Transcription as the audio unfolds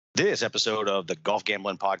This episode of the Golf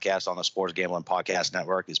Gambling Podcast on the Sports Gambling Podcast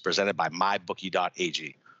Network is presented by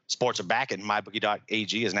MyBookie.ag. Sports are back, and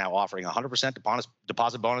MyBookie.ag is now offering 100%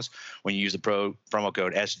 deposit bonus when you use the promo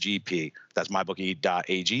code SGP. That's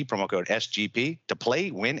MyBookie.ag, promo code SGP, to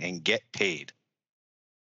play, win, and get paid.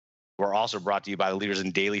 We're also brought to you by the leaders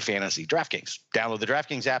in daily fantasy, DraftKings. Download the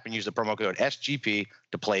DraftKings app and use the promo code SGP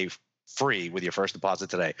to play free with your first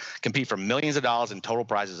deposit today. Compete for millions of dollars in total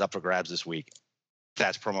prizes up for grabs this week.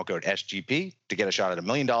 That's promo code SGP to get a shot at $1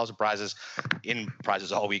 million of prizes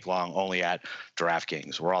all week long, only at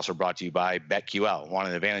DraftKings. We're also brought to you by BetQL. Want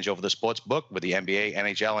an advantage over the sports book with the NBA,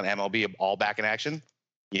 NHL, and MLB all back in action?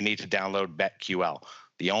 You need to download BetQL,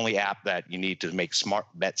 the only app that you need to make smart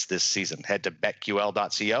bets this season. Head to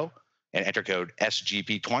betql.co and enter code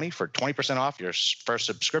SGP20 for 20% off your first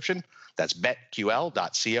subscription. That's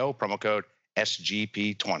betql.co, promo code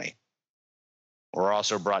SGP20. We're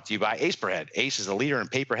also brought to you by Ace Per Head. Ace is a leader in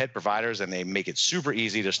paper-head providers, and they make it super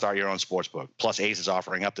easy to start your own sportsbook. Plus, Ace is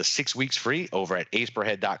offering up to 6 weeks free over at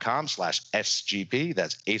aceperhead.com/SGP.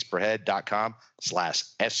 That's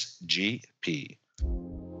aceperhead.com/SGP.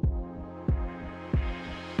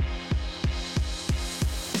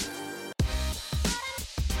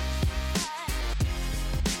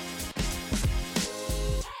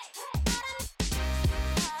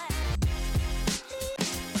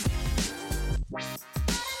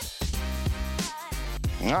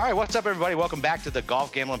 All right, what's up, everybody? Welcome back to the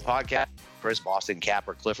Golf Gambling Podcast. Chris, Boston,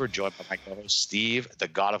 Capper, Clifford, joined by my co-host Steve, the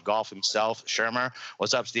god of golf himself, Shermer.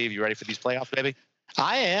 What's up, Steve? You ready for these playoffs, baby?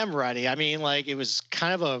 I am ready. I mean, it was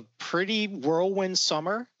kind of a pretty whirlwind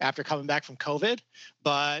summer after coming back from COVID.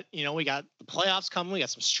 But, we got the playoffs coming. We got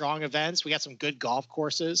some strong events. We got some good golf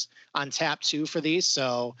courses on tap, too, for these.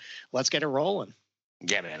 So let's get it rolling.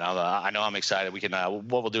 Yeah, man. I know I'm excited. We can.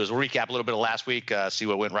 What we'll do is we'll recap a little bit of last week, see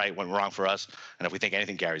what went right, went wrong for us, and if we think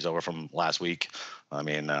anything carries over from last week. I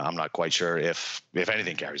mean, I'm not quite sure if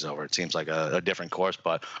anything carries over. It seems like a different course,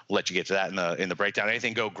 but we'll let you get to that in the breakdown.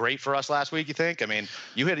 Anything go great for us last week? You think? I mean,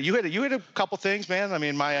 you hit a couple things, man. I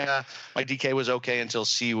mean, my DK was okay until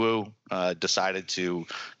Siwoo decided to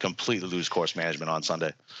completely lose course management on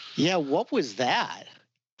Sunday. Yeah, what was that?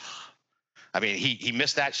 I mean, he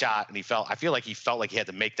missed that shot, and I feel like he felt like he had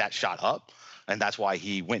to make that shot up, and that's why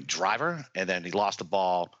he went driver, and then he lost the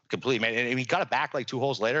ball completely. And he got it back like 2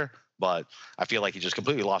 holes later, but I feel like he just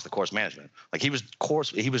completely lost the course management. Like he was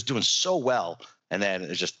doing so well, and then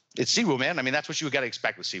it's Siwoo, man. I mean, that's what you got to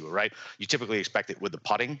expect with Siwoo, right? You typically expect it with the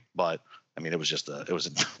putting, but I mean, it was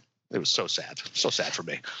so sad for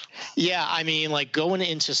me. Yeah, I mean, going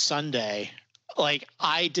into Sunday,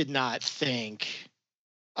 I did not think.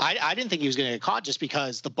 I didn't think he was going to get caught just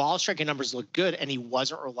because the ball striking numbers look good and he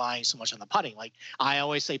wasn't relying so much on the putting. Like I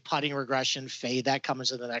always say, putting regression, fade that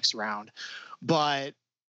comes in the next round. But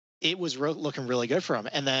it was looking really good for him.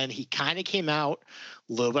 And then he kind of came out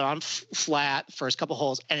a little bit on flat first couple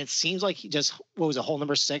holes. And it seems like he just, what was it, hole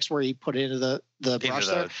number 6 where he put it into the brush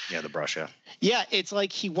there? Yeah, the brush, yeah. Yeah, it's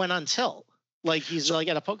like he went on tilt. Like he's like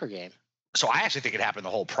at a poker game. So I actually think it happened the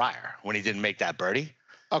hole prior when he didn't make that birdie.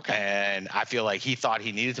 Okay. And I feel like he thought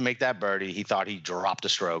he needed to make that birdie. He thought he dropped a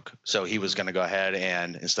stroke. So he was going to go ahead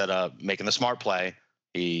and instead of making the smart play,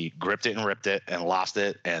 he gripped it and ripped it and lost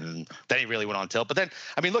it. And then he really went on tilt. But then,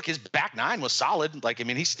 I mean, look, his back 9 was solid. He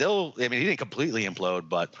didn't completely implode,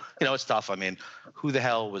 but it's tough. I mean, who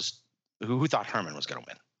thought Herman was going to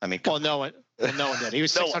win? I mean, no one did. He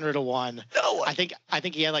was 600 to 1. No one. I think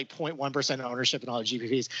he had 0.1% ownership in all the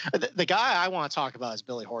GPPs. The guy I want to talk about is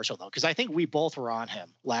Billy Horschel, though, because I think we both were on him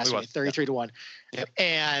last week, 33 to 1. Yep.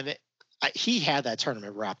 And he had that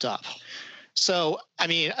tournament wrapped up. So, I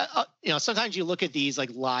mean, sometimes you look at these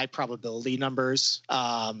live probability numbers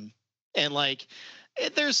and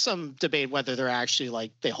there's some debate whether they're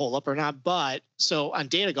actually they hold up or not. But so on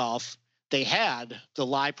Data Golf, they had the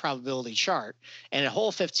live probability chart. And at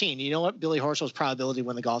hole 15, you know what Billy Horschel's probability to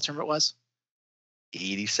win the golf tournament was?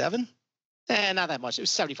 87? Not that much. It was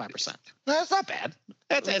 75%. That's not bad.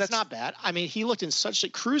 It's not bad. I mean, he looked in such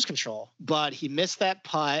cruise control, but he missed that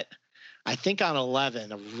putt, I think on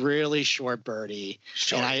 11, a really short birdie.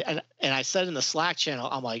 Sure. And I said in the Slack channel,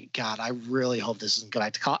 I'm like, God, I really hope this isn't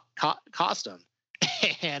going to cost him.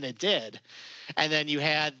 And it did. And then you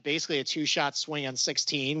had basically a 2-shot swing on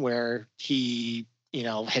 16 where he,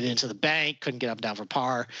 hit into the bank, couldn't get up and down for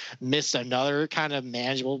par, missed another kind of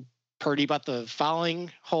manageable birdie about the following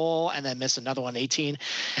hole, and then missed another one 18.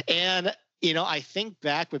 And, I think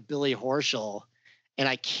back with Billy Horschel, and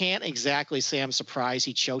I can't exactly say I'm surprised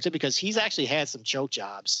he choked it because he's actually had some choke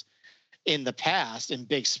jobs in the past in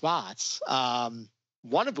big spots.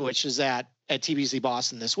 One of which is at at TPC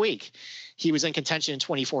Boston this week. He was in contention in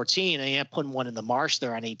 2014, and he had put one in the Marsh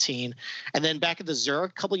there on 18. And then back at the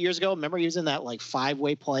Zurich a couple of years ago, remember he was in that like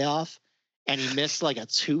 5-way playoff, and he missed like a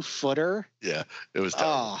 2-footer. Yeah, it was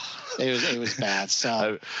terrible. Oh, it was bad.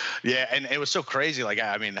 So yeah, and it was so crazy. Like,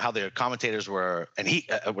 I mean, how the commentators were, and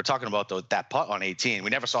we're talking about that putt on 18. We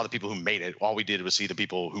never saw the people who made it. All we did was see the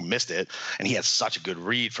people who missed it, and he had such a good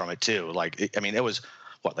read from it too. Like, I mean, it was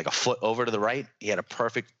like a foot over to the right. He had a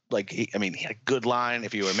perfect, like, he had a good line.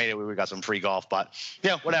 If he would have made it, we got some free golf. But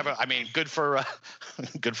yeah, whatever. I mean, good for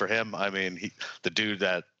him. I mean, the dude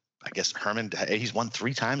that, I guess Herman, he's won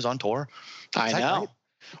 3 times on tour. I know.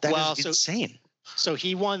 Right? That is insane. So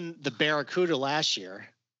he won the Barracuda last year,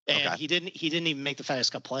 and he didn't even make the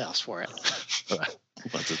FedEx Cup playoffs for it.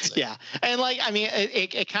 That's insane. Yeah, and like, I mean,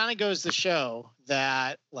 it kind of goes to show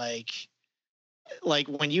that like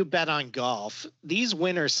when you bet on golf, these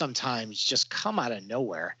winners sometimes just come out of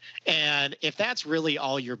nowhere. And if that's really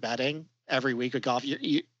all you're betting every week of golf,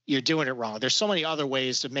 you're doing it wrong. There's so many other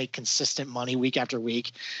ways to make consistent money week after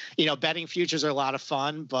week. You know, betting futures are a lot of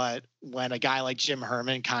fun, but when a guy like Jim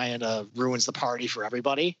Herman kind of ruins the party for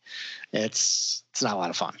everybody, it's not a lot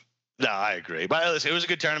of fun. No, I agree. But listen, it was a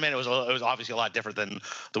good tournament. It was obviously a lot different than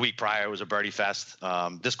the week prior. It was a birdie fest.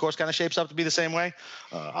 This course kind of shapes up to be the same way.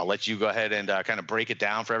 I'll let you go ahead and kind of break it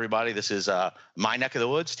down for everybody. This is my neck of the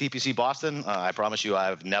woods, TPC Boston. I promise you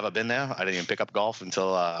I've never been there. I didn't even pick up golf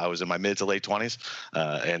until I was in my mid to late 20s.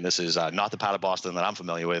 And this is not the part of Boston that I'm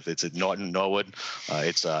familiar with. It's at Norton, Norwood.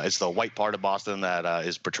 It's the white part of Boston that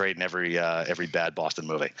is portrayed in every bad Boston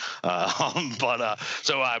movie.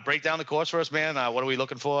 So break down the course for us, man. What are we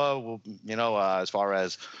looking for? As far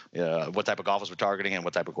as what type of golfers we're targeting and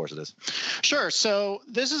what type of course it is. Sure. So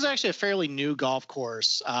this is actually a fairly new golf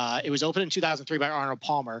course. It was opened in 2003 by Arnold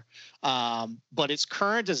Palmer, but its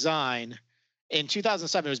current design in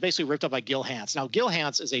 2007, it was basically ripped up by Gil Hanse. Now, Gil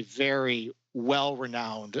Hanse is a very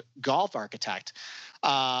well-renowned golf architect.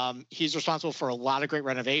 He's responsible for a lot of great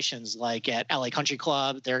renovations, like at LA Country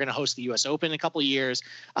Club. They're going to host the U.S. Open in a couple of years.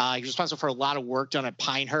 He's responsible for a lot of work done at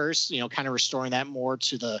Pinehurst, kind of restoring that more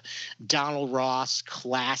to the Donald Ross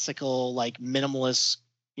classical, like minimalist,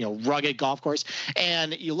 rugged golf course.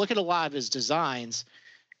 And you look at a lot of his designs,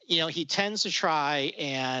 he tends to try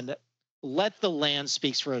and let the land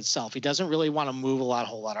speaks for itself. He doesn't really want to move a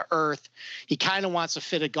whole lot of earth. He kind of wants to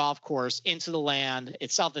fit a golf course into the land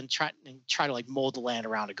itself and try to like mold the land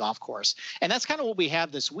around a golf course. And that's kind of what we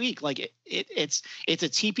have this week. Like it's a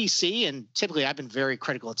TPC, and typically I've been very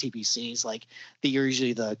critical of TPCs. Like they're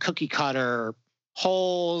usually the cookie cutter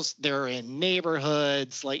holes. They're in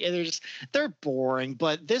neighborhoods. Like they're boring.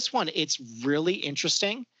 But this one, it's really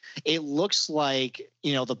interesting. It looks like,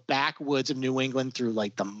 the backwoods of New England through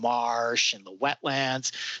like the marsh and the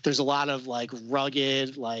wetlands. There's a lot of like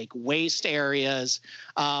rugged, like waste areas.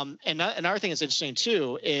 And another thing that's interesting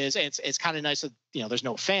too is it's kind of nice that, there's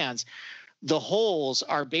no fans. The holes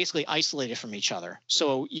are basically isolated from each other.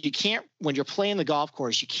 So you can't, when you're playing the golf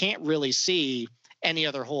course, you can't really see any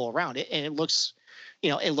other hole around it. And it looks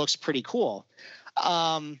pretty cool.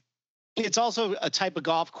 It's also a type of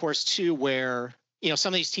golf course too, where,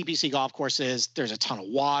 some of these TPC golf courses, there's a ton of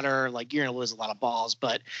water, like you're going to lose a lot of balls.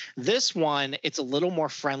 But this one, it's a little more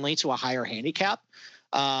friendly to a higher handicap.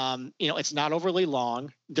 It's not overly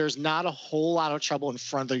long. There's not a whole lot of trouble in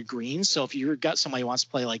front of the green. So if you've got somebody who wants to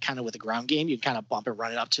play like kind of with a ground game, you can kind of bump and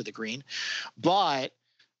run it up to the green. But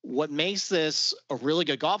what makes this a really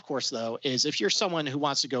good golf course, though, is if you're someone who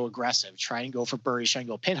wants to go aggressive, try and go for birdies, try and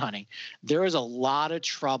go pin hunting, there is a lot of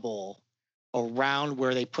trouble around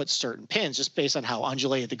where they put certain pins just based on how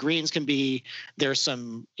undulated the greens can be. There's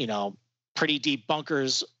some, pretty deep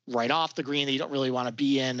bunkers right off the green that you don't really want to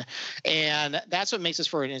be in. And that's what makes this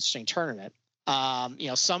for an interesting tournament.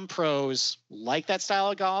 Some pros like that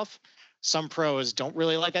style of golf. Some pros don't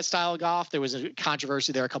really like that style of golf. There was a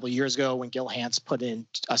controversy there a couple of years ago when Gil Hanse put in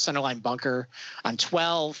a centerline bunker on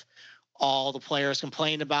 12. All the players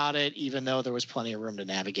complained about it, even though there was plenty of room to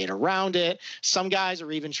navigate around it. Some guys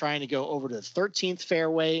are even trying to go over to the 13th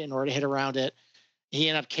fairway in order to hit around it. He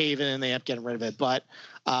ended up caving and they ended up getting rid of it. But,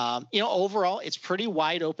 overall, it's pretty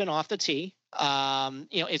wide open off the tee.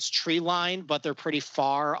 It's tree lined, but they're pretty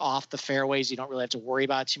far off the fairways. You don't really have to worry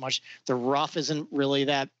about it too much. The rough isn't really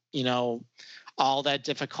that, all that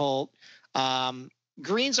difficult.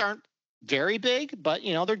 Greens aren't very big, but,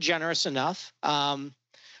 they're generous enough.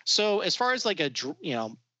 So as far as like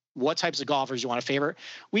what types of golfers you want to favor,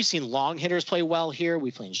 we've seen long hitters play well here.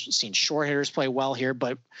 We've seen short hitters play well here,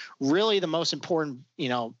 but really the most important,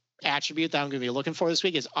 attribute that I'm going to be looking for this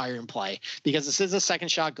week is iron play, because this is a second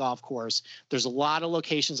shot golf course. There's a lot of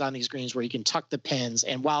locations on these greens where you can tuck the pins.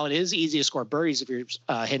 And while it is easy to score birdies if you're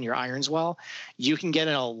hitting your irons well, you can get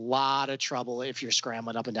in a lot of trouble if you're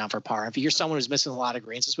scrambling up and down for par. If you're someone who's missing a lot of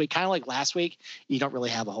greens this week, kind of like last week, you don't really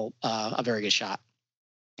have a very good shot.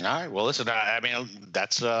 All right. Well, listen, I mean,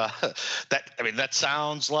 that's that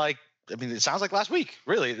sounds like, it sounds like last week.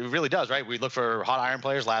 Really, it really does, right? We looked for hot iron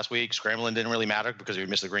players last week. Scrambling didn't really matter because if you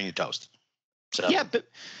missed the green, you toast. So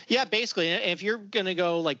yeah, basically, if you're gonna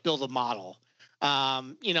go like build a model,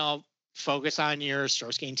 focus on your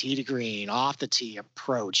strokes gained tee to green, off the tee,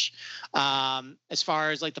 approach. As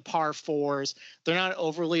far as like the par fours, they're not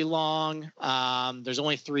overly long. There's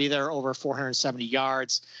only 3 that are over 470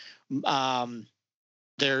 yards.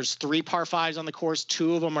 There's 3 par 5s on the course.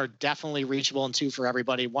 2 of them are definitely reachable and 2 for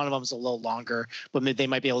everybody. One of them is a little longer, but they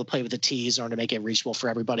might be able to play with the tees in order to make it reachable for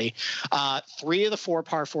everybody. 3 of the 4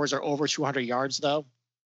 par 4s are over 200 yards, though.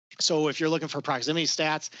 So if you're looking for proximity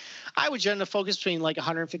stats, I would generally focus between like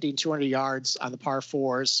 150 and 200 yards on the par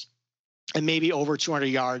 4s, and maybe over 200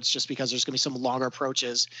 yards, just because there's going to be some longer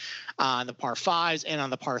approaches on the par 5s, and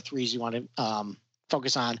on the par 3s you want to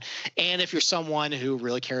focus on. And if you're someone who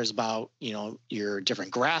really cares about, your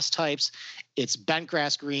different grass types, it's bent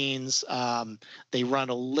grass greens. They run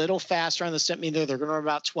a little faster on the Stimpmeter. They're going to run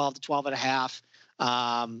about 12 to 12 and a half.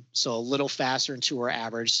 So a little faster than tour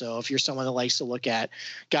average. So if you're someone that likes to look at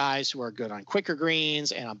guys who are good on quicker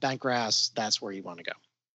greens and on bent grass, that's where you want to go.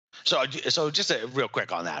 So just real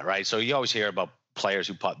quick on that, right? So you always hear about players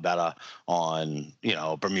who putt better on,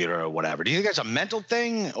 Bermuda or whatever. Do you think that's a mental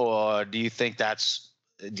thing, or do you think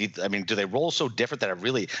do they roll so different that it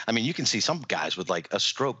really, you can see some guys with like a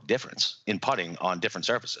stroke difference in putting on different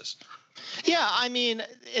surfaces. Yeah.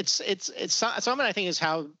 It's something I think is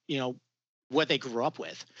how, what they grew up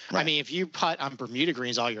with. Right. If you putt on Bermuda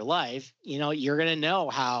greens all your life, you're going to know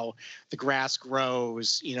how the grass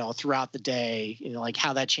grows, throughout the day, like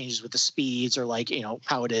how that changes with the speeds, or like,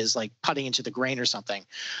 how it is like putting into the grain or something.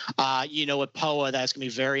 With POA, that's going to be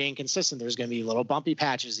very inconsistent. There's going to be little bumpy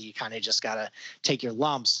patches that you kind of just got to take your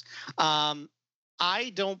lumps.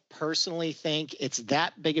 I don't personally think it's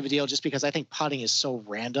that big of a deal, just because I think putting is so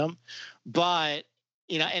random, but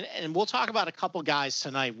and we'll talk about a couple guys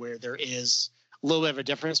tonight where there is a little bit of a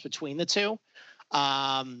difference between the two.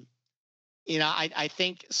 I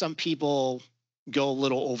think some people go a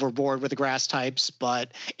little overboard with the grass types,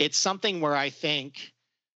 but it's something where I think,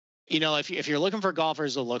 if you're looking for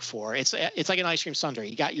golfers to look for, it's like an ice cream sundae.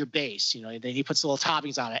 You got your base, then he puts little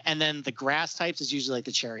toppings on it, and then the grass types is usually like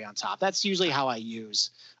the cherry on top. That's usually how I use.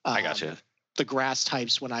 I got you. The grass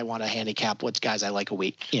types when I want to handicap what guys I like in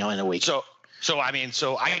a week. So I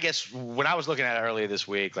guess when I was looking at it earlier this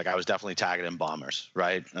week, like I was definitely targeting bombers,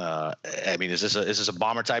 right? Is this a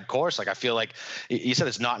bomber type course? Like I feel like you said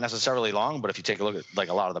it's not necessarily long, but if you take a look at like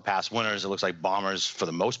a lot of the past winners, it looks like bombers for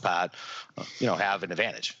the most part, have an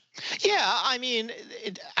advantage. Yeah,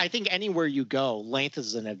 I think anywhere you go, length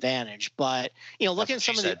is an advantage. But looking at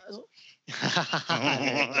some of the.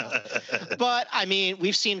 But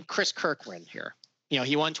we've seen Chris Kirk win here.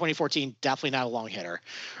 He won 2014, definitely not a long hitter.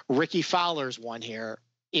 Ricky Fowler's won here.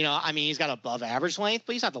 He's got above average length,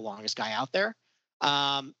 but he's not the longest guy out there.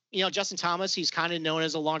 Justin Thomas, he's kind of known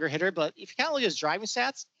as a longer hitter, but if you kind of look at his driving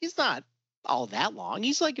stats, he's not all that long.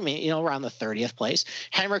 He's like, around the 30th place.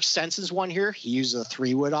 Henrik Stensson's won here. He uses a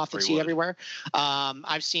 3-wood off the tee everywhere.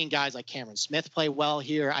 I've seen guys like Cameron Smith play well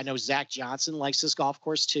here. I know Zach Johnson likes this golf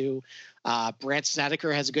course too. Brandt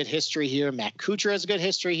Snedeker has a good history here. Matt Kuchar has a good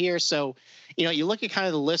history here. So, you look at kind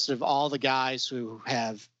of the list of all the guys who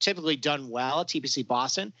have typically done well at TPC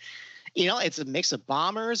Boston. It's a mix of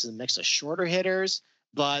bombers, a mix of shorter hitters.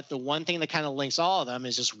 But the one thing that kind of links all of them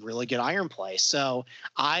is just really good iron play. So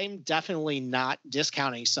I'm definitely not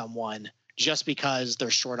discounting someone just because they're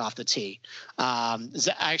short off the tee.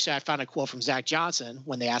 Actually, I found a quote from Zach Johnson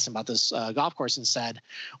when they asked him about this golf course, and said,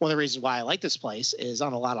 one of the reasons why I like this place is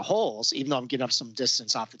on a lot of holes, even though I'm getting up some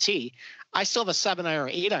distance off the tee, I still have a 7-iron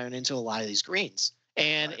or 8-iron into a lot of these greens.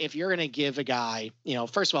 And if you're going to give a guy,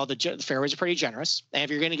 first of all, the fairways are pretty generous. And if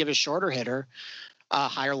you're going to give a shorter hitter a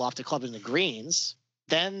higher lofted club in the greens,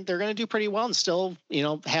 then they're going to do pretty well and still,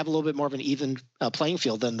 have a little bit more of an even playing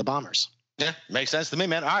field than the bombers. Yeah, makes sense to me,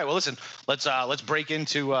 man. All right, well, listen, let's break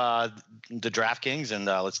into the DraftKings, and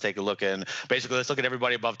let's take a look, and basically let's look at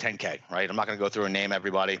everybody above 10K, right? I'm not going to go through and name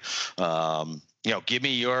everybody. Give me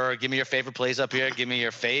your favorite plays up here. Give me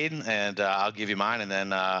your fade, and I'll give you mine, and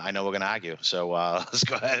then I know we're going to argue. So let's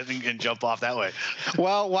go ahead and jump off that way.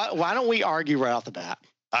 Well, why don't we argue right off the bat?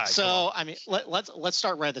 All right, so let's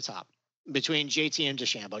start right at the top. between JT and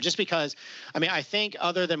DeChambeau, just because, I mean, I think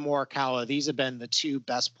other than Morikawa, these have been the two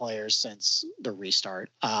best players since the restart.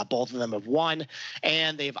 Both of them have won,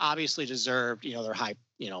 and they've obviously deserved, their high,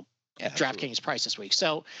 DraftKings price this week.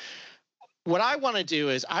 So what I want to do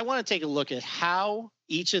is I want to take a look at how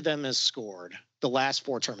each of them has scored the last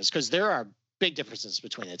 4 tournaments, because there are big differences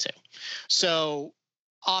between the two. So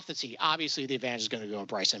off the tee, obviously the advantage is going to go to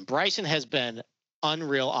Bryson. Bryson has been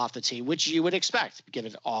unreal off the tee, which you would expect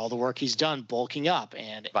given all the work he's done bulking up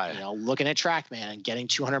and looking at TrackMan and getting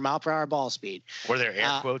 200 mile per hour ball speed. Were there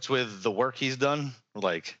air quotes with the work he's done?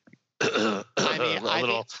 Like a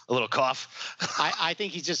little cough. I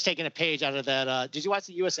think he's just taking a page out of that. Did you watch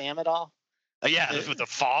the USAM at all? Yeah, with the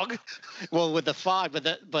fog. Well, with the fog,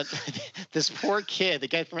 but this poor kid, the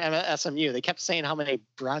guy from SMU, they kept saying how many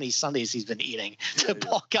brownie sundaes he's been eating to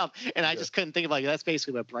bulk up, and I just couldn't think of that's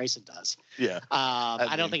basically what Bryson does. Yeah.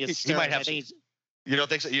 I don't think it's. He might have. You don't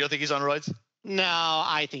think so? You don't think he's on roids? No,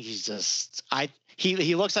 I think he's just.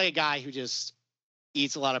 He looks like a guy who just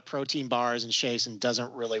eats a lot of protein bars and shakes and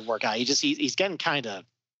doesn't really work out. He's getting kind of.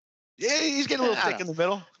 Yeah, he's getting a little thick in the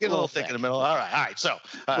middle. Getting a little thick in the middle. All right. So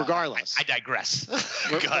regardless, I digress.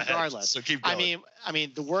 Regardless, so keep going. I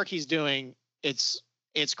mean, the work he's doing, it's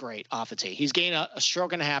great off the tee. He's gaining a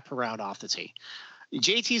stroke and a half per round off the tee.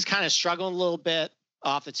 JT's kind of struggling a little bit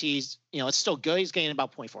off the tees. It's still good. He's gaining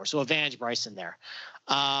about 0.4, so advantage Bryson there.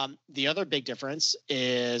 The other big difference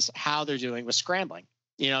is how they're doing with scrambling.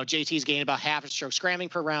 JT's gaining about half a stroke scrambling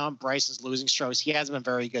per round. Bryson's losing strokes. He hasn't been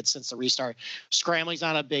very good since the restart. Scrambling's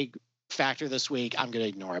not a big factor this week. I'm going to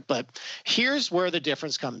ignore it. But here's where the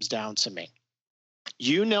difference comes down to me.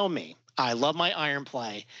 You know me. I love my iron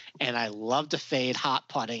play, and I love to fade hot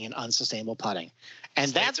putting and unsustainable putting.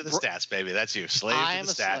 And Slave to the stats, baby. That's you. Slave to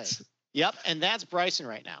the stats. Slave. Yep, and that's Bryson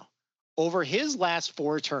right now. Over his last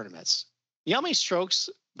 4 tournaments, you know how many strokes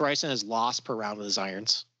Bryson has lost per round with his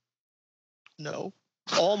irons? No.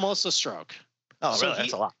 Almost a stroke. Oh, so really?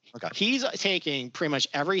 That's a lot. Okay. He's taking pretty much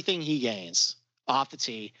everything he gains off the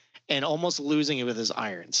tee and almost losing it with his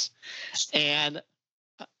irons. And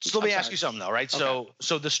so let me ask you something though, right? Okay.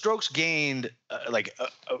 So the strokes gained,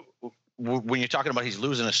 when you're talking about he's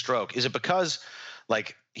losing a stroke, is it because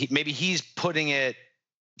maybe he's putting it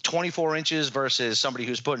 24 inches versus somebody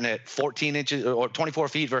who's putting it 14 inches or 24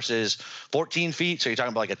 feet versus 14 feet? So you're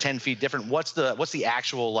talking about a 10 feet different. What's the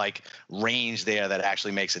actual range there that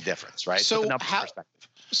actually makes a difference, right?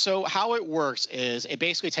 So how it works is it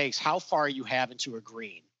basically takes how far you have into a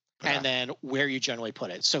green and then where you generally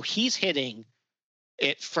put it. So he's hitting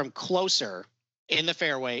it from closer in the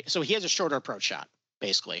fairway. So he has a shorter approach shot,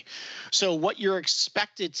 basically. So what you're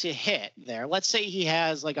expected to hit there, let's say he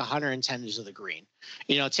has 110 inches of the green.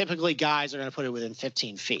 Typically guys are going to put it within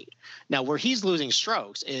 15 feet. Now, where he's losing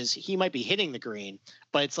strokes is he might be hitting the green,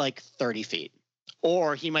 but it's 30 feet.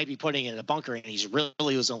 Or he might be putting it in a bunker and he's really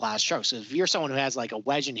losing a lot of strokes. So if you're someone who has a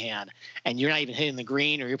wedge in hand and you're not even hitting the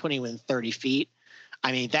green or you're putting it within 30 feet,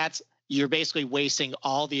 I mean, you're basically wasting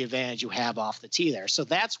all the advantage you have off the tee there. So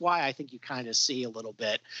that's why I think you kind of see a little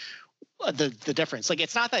bit the difference.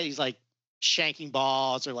 It's not that he's shanking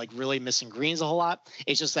balls or really missing greens a whole lot.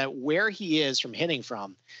 It's just that where he is from hitting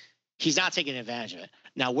from, he's not taking advantage of it.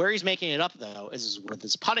 Now, where he's making it up though is with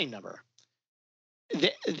his putting number.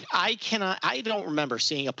 I don't remember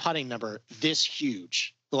seeing a putting number this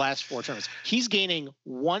huge the last 4 tournaments. He's gaining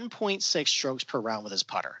 1.6 strokes per round with his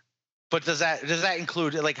putter. But does that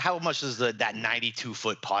include how much does that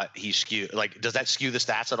 92-foot putt he skew? Does that skew the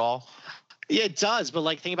stats at all? Yeah, it does.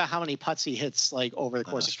 But think about how many putts he hits over the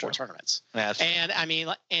course of 4 tournaments. Yeah, and I mean,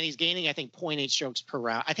 and he's gaining, I think, 0.8 strokes per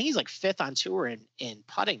round. I think he's 5th on tour in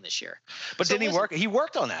putting this year. But didn't he work? He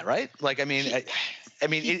worked on that, right?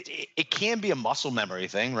 It can be a muscle memory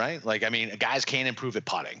thing, right? Guys can improve at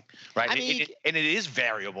putting, right? And it is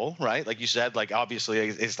variable, right? Like you said, obviously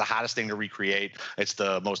it's the hottest thing to recreate. It's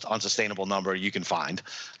the most unsustainable number you can find,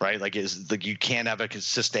 right? You can't ever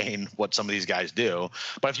sustain what some of these guys do.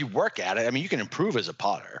 But if you work at it, you can improve as a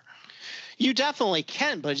putter. You definitely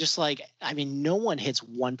can, but just no one hits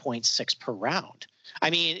 1.6 per round.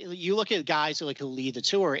 You look at guys who lead the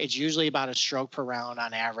tour, it's usually about a stroke per round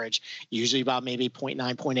on average, usually about maybe 0.9,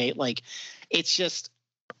 0.8. It's just,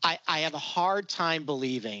 I have a hard time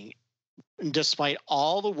believing, despite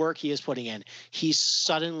all the work he is putting in, he's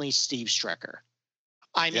suddenly Steve Stricker.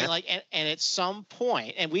 And at some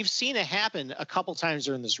point, and we've seen it happen a couple times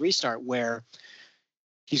during this restart where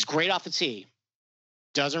he's great off the tee,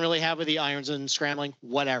 doesn't really have with the irons and scrambling,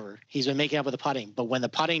 whatever. He's been making up with the putting, but when the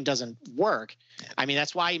putting doesn't work,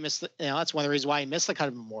 that's why he missed. That's one of the reasons why he missed the cut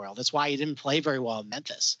at Memorial. That's why he didn't play very well in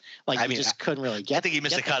Memphis. He just couldn't really get. I think he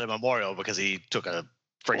missed the cut at Memorial because he took a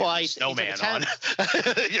friggin' snowman on.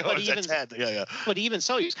 It's a 10. Yeah. But even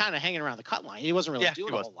so, he was kind of hanging around the cut line. He wasn't really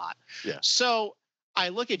doing a whole lot. Yeah. So I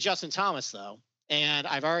look at Justin Thomas, though, and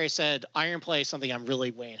I've already said iron play is something I'm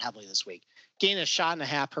really weighing heavily this week. Gain a shot and a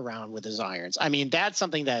half per round with his irons. I mean, that's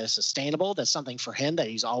something that is sustainable. That's something for him that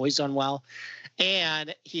he's always done well.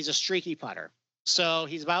 And he's a streaky putter. So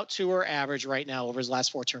he's about tour average right now over his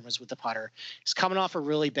last 4 tournaments with the putter. He's coming off a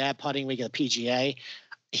really bad putting week at the PGA.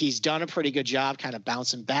 He's done a pretty good job kind of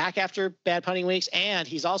bouncing back after bad putting weeks. And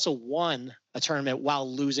he's also won a tournament while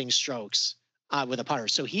losing strokes with a putter.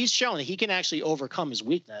 So he's shown that he can actually overcome his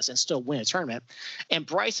weakness and still win a tournament. And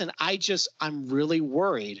Bryson, I'm really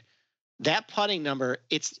worried that putting number,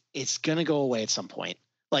 it's going to go away at some point.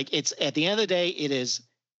 Like, it's at the end of the day, it is,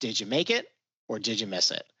 did you make it or did you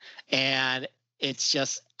miss it? And it's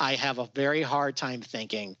just, I have a very hard time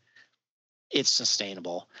thinking it's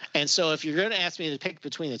sustainable. And so if you're going to ask me to pick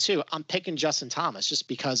between the two, I'm picking Justin Thomas just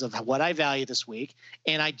because of what I value this week.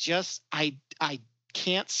 And I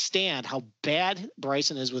can't stand how bad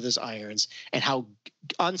Bryson is with his irons and how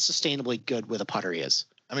unsustainably good with a putter he is.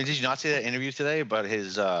 I mean, did you not see that interview today about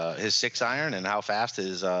his 6 iron and how fast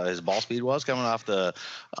his ball speed was coming off the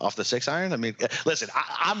 6 iron? I mean, listen,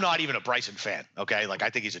 I'm not even a Bryson fan. Okay, like, I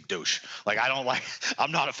think he's a douche. Like,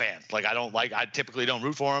 I'm not a fan. Like, I typically don't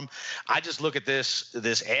root for him. I just look at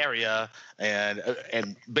this area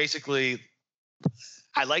and basically,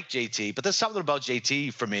 I like JT, but there's something about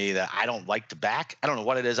JT for me that I don't like to back. I don't know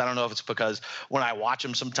what it is. I don't know if it's because when I watch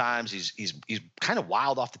him sometimes he's kind of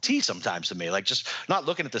wild off the tee sometimes to me. Like, just not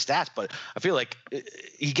looking at the stats, but I feel like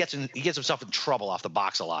he gets himself in trouble off the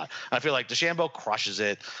box a lot. I feel like DeChambeau crushes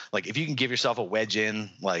it. Like, if you can give yourself a wedge in,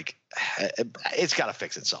 like, it's got to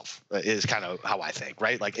fix itself. Is kind of how I think,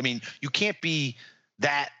 right? Like, I mean, you can't be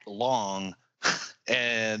that long.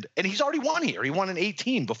 And he's already won here. He won in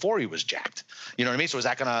 18 before he was jacked. You know what I mean? So is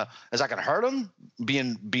that gonna hurt him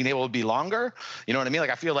being able to be longer? You know what I mean?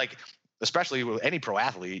 Like, I feel like, especially with any pro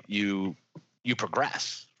athlete, you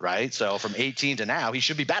progress, right? So from 18 to now, he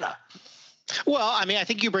should be better. Well, I mean, I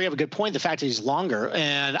think you bring up a good point, the fact that he's longer.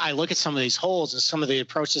 And I look at some of these holes and some of the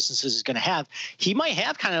approach distances he's going to have. He might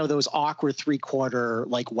have kind of those awkward 3/4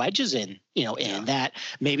 like wedges in that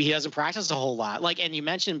maybe he doesn't practice a whole lot. Like, and you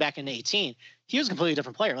mentioned back in 18, he was a completely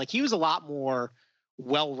different player. Like, he was a lot more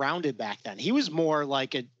well-rounded back then. He was more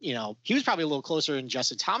like he was probably a little closer than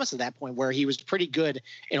Justin Thomas at that point, where he was pretty good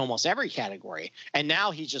in almost every category. And now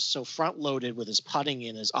he's just so front-loaded with his putting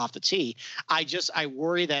and his off the tee. I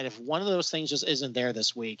worry that if one of those things just isn't there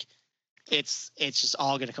this week, it's just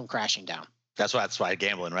all going to come crashing down. That's why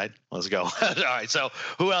gambling, right? Let's go. All right. So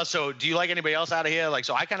who else? So do you like anybody else out of here? Like,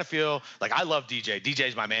 so I kind of feel like I love DJ.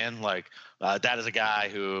 DJ's my man. Like, that is a guy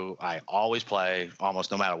who I always play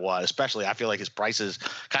almost no matter what. Especially, I feel like his price is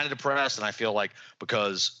kind of depressed, and I feel like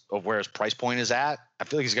because of where his price point is at, I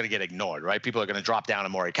feel like he's going to get ignored, right? People are going to drop down to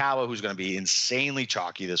Morikawa, who's going to be insanely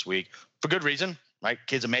chalky this week for good reason, right?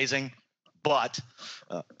 Kid's amazing, but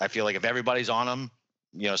I feel like if everybody's on him,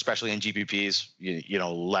 especially in GPPs,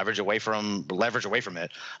 leverage away from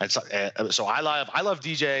it. And so I love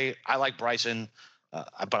DJ. I like Bryson,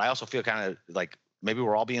 but I also feel kind of like maybe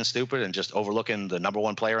we're all being stupid and just overlooking the number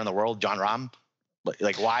 1 player in the world, Jon Rahm.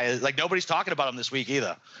 Like, why? Like, nobody's talking about him this week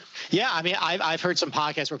either. Yeah, I mean, I've heard some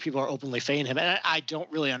podcasts where people are openly fading him, and I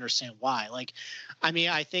don't really understand why. Like, I mean,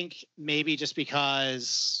 I think maybe just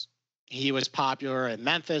because he was popular and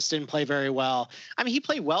Memphis didn't play very well. I mean, he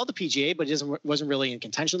played well at the PGA, but wasn't really in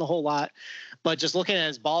contention a whole lot. But just looking at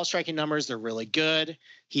his ball striking numbers, they're really good.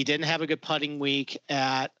 He didn't have a good putting week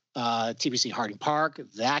at TPC Harding Park.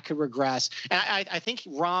 That could regress. And I think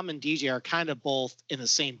Rahm and DJ are kind of both in the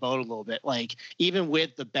same boat a little bit. Like, even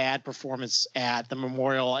with the bad performance at the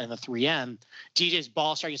Memorial and the 3M, DJ's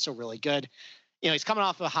ball striking is still really good. He's coming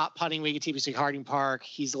off a hot putting week at TPC Harding Park.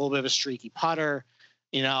 He's a little bit of a streaky putter.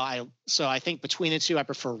 So I think between the two, I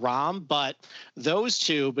prefer Rahm, but those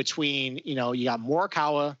two between, you got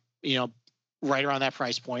Morikawa, right around that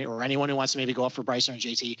price point, or anyone who wants to maybe go up for Bryson or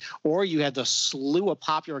JT, or you had the slew of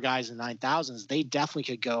popular guys in the 9,000s, they definitely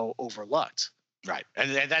could go overlooked. Right.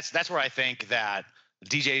 And that's where I think that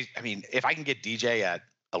DJ, I mean, if I can get DJ at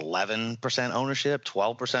 11% ownership,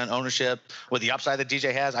 12% ownership with the upside that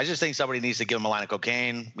DJ has, I just think somebody needs to give him a line of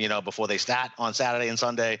cocaine, before they stat on Saturday and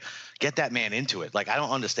Sunday. Get that man into it. Like, I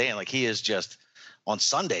don't understand. Like, he is just, on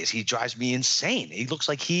Sundays, he drives me insane. He looks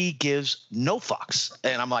like he gives no fucks.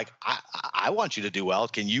 And I'm like, I want you to do well.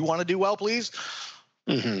 Can you want to do well, please?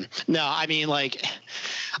 Mm-hmm. No, I mean, like,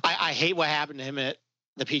 I hate what happened to him at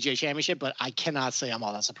the PGA Championship, but I cannot say I'm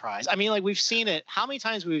all that surprised. I mean, like we've seen it. How many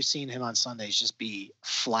times we've seen him on Sundays just be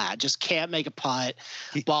flat, just can't make a putt,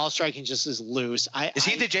 ball striking just is loose. Is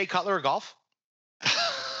he the Jay Cutler of golf?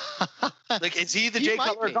 Like, is he the Jay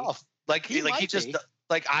Cutler of golf? Like he just be.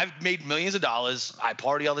 Like I've made millions of dollars. I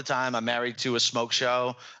party all the time. I'm married to a smoke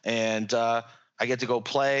show, and I get to go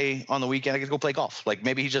play on the weekend. I get to go play golf. Like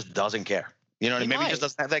maybe he just doesn't care. You know what I mean? Maybe he just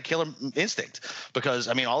doesn't have that killer instinct because,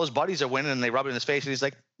 I mean, all his buddies are winning and they rub it in his face and he's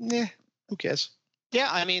like, nah, who cares? Yeah,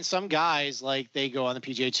 I mean, some guys, like, they go on the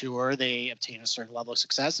PGA Tour, they obtain a certain level of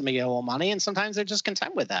success and make a little money, and sometimes they're just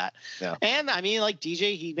content with that. Yeah. And, I mean, like,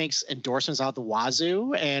 DJ, he makes endorsements out the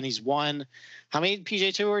wazoo, and he's won how many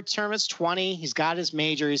PGA Tour tournaments? 20. He's got his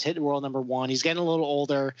major. He's hit world number one. He's getting a little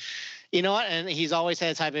older. You know what? And he's always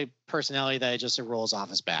had a type of personality that just rolls off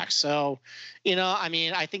his back. So, you know, I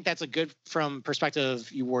mean, I think that's a good from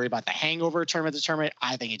perspective. You worry about the hangover tournament to tournament.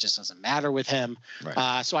 I think it just doesn't matter with him.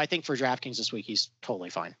 Right. So I think for DraftKings this week, he's totally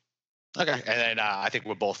fine. Okay. And then I think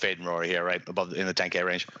we're both fading Rory here, right? Above in the 10K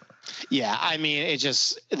range. Yeah. I mean, it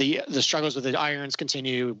just the struggles with the irons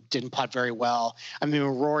continue. Didn't putt very well. I mean,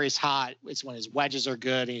 when Rory's hot, it's when his wedges are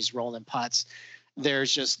good and he's rolling putts.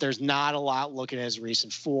 There's not a lot looking at his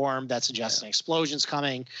recent form that suggests an explosion's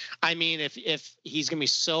coming. I mean, if he's going to be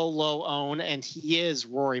so low owned, and he is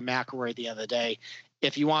Rory McIlroy at the end of the day,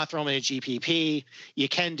 if you want to throw him in a GPP, you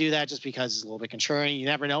can do that just because it's a little bit contrarian. You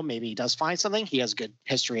never know. Maybe he does find something. He has good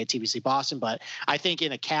history at TPC Boston, but I think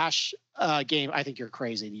in a cash game, I think you're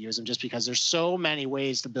crazy to use him just because there's so many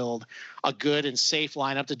ways to build a good and safe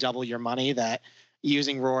lineup to double your money that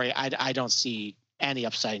using Rory, I don't see any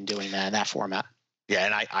upside in doing that in that format. Yeah,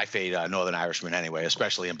 and I fade Northern Irishmen anyway,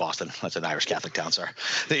 especially in Boston. That's an Irish Catholic town, sir.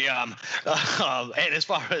 And as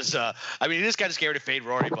far as I mean, it is kind of scary to fade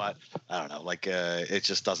Rory, but I don't know, like it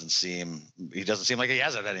just doesn't seem like he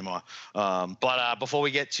has it anymore. But before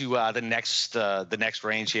we get to the next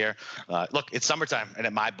range here, look, it's summertime, and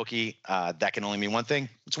at MyBookie, that can only mean one thing: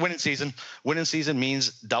 it's winning season. Winning season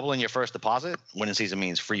means doubling your first deposit. Winning season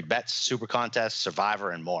means free bets, super contests,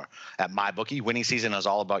 Survivor, and more. At MyBookie, winning season is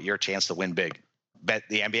all about your chance to win big. Bet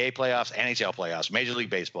the NBA playoffs, NHL playoffs, Major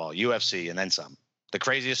League Baseball, UFC, and then some. The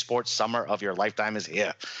craziest sports summer of your lifetime is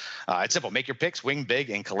here. It's simple. Make your picks, win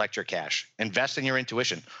big, and collect your cash. Invest in your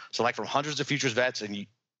intuition. Select from hundreds of futures bets,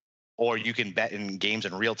 or you can bet in games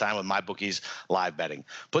in real time with MyBookie's live betting.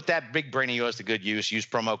 Put that big brain of yours to good use. Use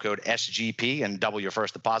promo code SGP and double your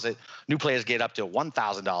first deposit. New players get up to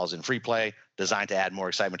 $1,000 in free play, designed to add more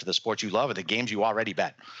excitement to the sports you love and the games you already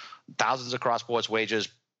bet. Thousands of cross-sports wagers,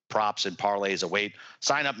 props, and parlays await.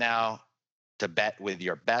 Sign up now to bet with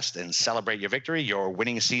your best and celebrate your victory. Your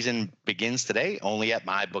winning season begins today only at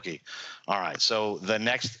MyBookie. All right, so the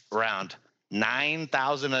next round,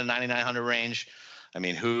 9,000 to 9,900 range. I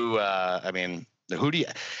mean, who do you?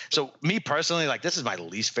 So me personally, like, this is my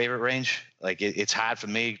least favorite range. Like, it's hard for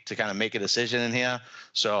me to kind of make a decision in here.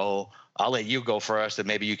 So I'll let you go first, and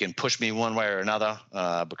maybe you can push me one way or another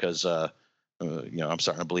because I'm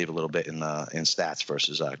starting to believe a little bit in stats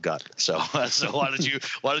versus gut. So why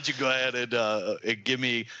don't you go ahead and give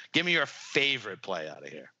me your favorite play out of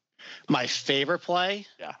here? My favorite play?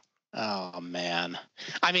 Yeah. Oh man.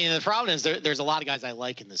 I mean, the problem is there's a lot of guys I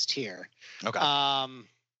like in this tier. Okay. I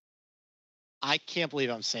can't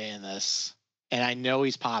believe I'm saying this, and I know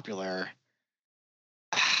he's popular,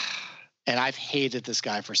 and I've hated this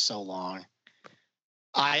guy for so long.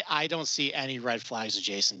 I don't see any red flags with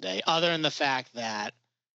Jason Day other than the fact that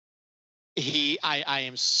I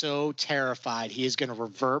am so terrified he is going to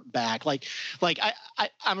revert back.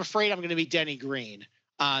 I'm afraid I'm going to be Denny Green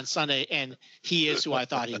on Sunday, and he is who I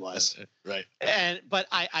thought he was. Right. But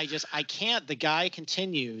I can't. The guy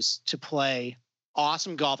continues to play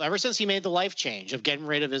awesome golf ever since he made the life change of getting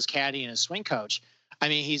rid of his caddy and his swing coach. I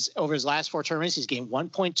mean, he's over his last 4 tournaments, he's gained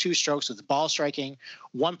 1.2 strokes with the ball striking,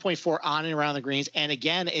 1.4 on and around the greens. And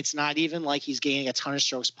again, it's not even like he's gaining a ton of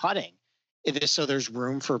strokes putting. So there's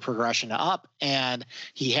room for progression up. And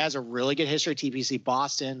he has a really good history at TPC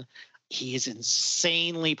Boston. He is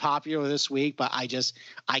insanely popular this week, but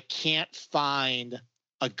I can't find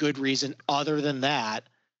a good reason other than that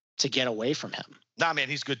to get away from him. Nah, man,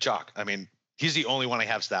 he's good chalk. I mean, he's the only one I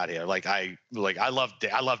have stat here. I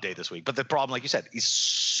love Day this week, but the problem, like you said, he's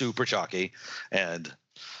super chalky.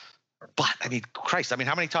 But I mean, Christ, I mean,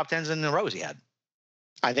 how many top 10s in a row has he had?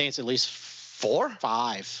 I think it's at least 4,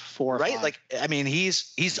 4 or right? 5. Like, I mean,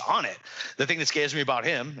 he's on it. The thing that scares me about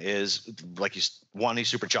him is like he's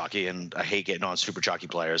super chalky, and I hate getting on super chalky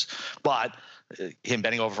players. But him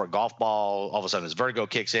bending over for a golf ball, all of a sudden his vertigo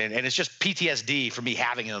kicks in, and it's just PTSD for me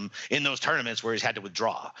having him in those tournaments where he's had to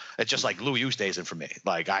withdraw. It's just like Louis Oosthuizen for me.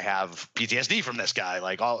 Like, I have PTSD from this guy.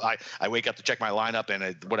 Like, I wake up to check my lineup,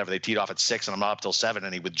 and whatever, they teed off at 6, and I'm not up till 7,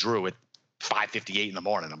 and he withdrew at 5:58 in the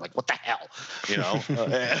morning. I'm like, what the hell, you know?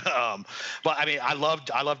 But I mean, I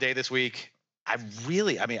loved Day this week.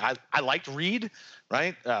 I liked Reed,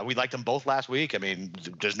 right? We liked them both last week. I mean,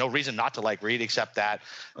 there's no reason not to like Reed, except that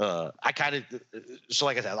I kind of, so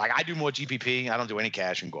like I said, like I do more GPP. I don't do any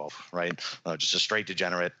cash in golf, right? Just a straight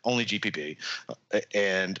degenerate, only GPP.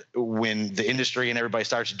 And when the industry and everybody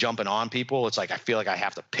starts jumping on people, it's like I feel like I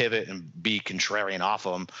have to pivot and be contrarian off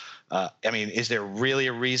them. I mean, is there really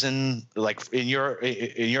a reason, like in your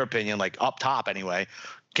opinion, like up top anyway,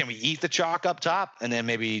 can we eat the chalk up top and then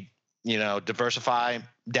maybe, diversify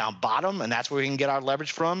down bottom, and that's where we can get our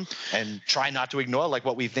leverage from, and try not to ignore like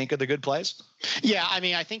what we think are the good plays? Yeah, I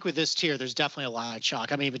mean, I think with this tier, there's definitely a lot of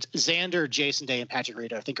chalk. I mean, but Xander, Jason Day, and Patrick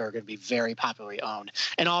Reed, I think are going to be very popularly owned,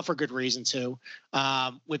 and all for good reason too.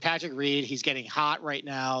 With Patrick Reed, he's getting hot right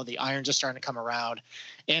now. The irons are starting to come around,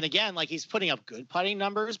 and again, like he's putting up good putting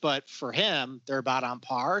numbers, but for him, they're about on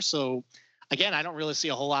par. So again, I don't really see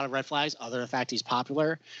a whole lot of red flags other than the fact he's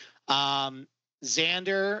popular.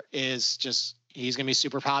 Xander is just, he's going to be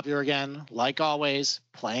super popular again, like always,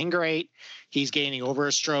 playing great. He's gaining over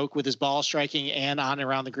a stroke with his ball striking and on and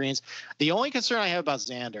around the greens. The only concern I have about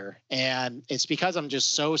Xander, and it's because I'm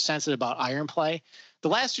just so sensitive about iron play, the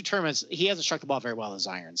last 2 tournaments, he hasn't struck the ball very well with his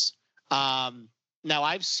irons. Now,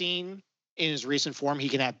 I've seen in his recent form, he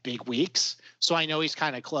can have big weeks, so I know he's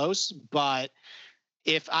kind of close, but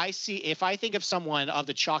if I think of someone of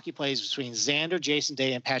the chalky plays between Xander, Jason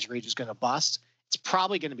Day, and Patrick Reed who's going to bust, it's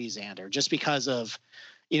probably going to be Xander, just because of,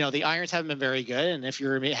 the irons haven't been very good. And if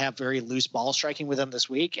you're going to have very loose ball striking with them this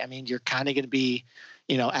week, I mean, you're kind of going to be,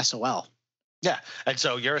 SOL. Yeah. And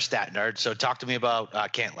so you're a stat nerd. So talk to me about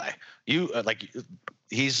Cantlay.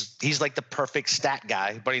 He's like the perfect stat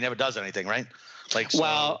guy, but he never does anything, right? Like, so.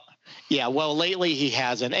 Well, yeah, well, lately he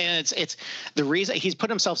hasn't, and it's the reason he's put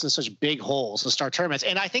himself in such big holes to start tournaments,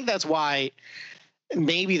 and I think that's why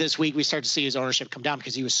maybe this week we start to see his ownership come down,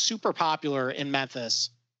 because he was super popular in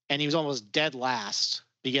Memphis, and he was almost dead last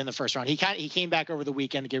beginning the first round. He came back over the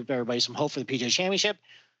weekend to give everybody some hope for the PGA Championship,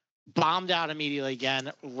 bombed out immediately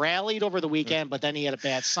again, rallied over the weekend, but then he had a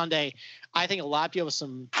bad Sunday. I think a lot of people have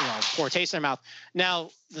some poor taste in their mouth.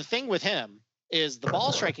 Now, the thing with him is the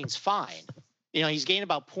ball striking's fine. He's gained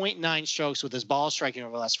about 0.9 strokes with his ball striking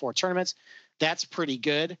over the last 4 tournaments. That's pretty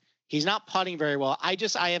good. He's not putting very well. I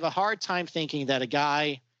have a hard time thinking that a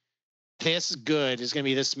guy this good is going to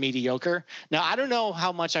be this mediocre. Now, I don't know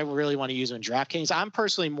how much I really want to use him in DraftKings. I'm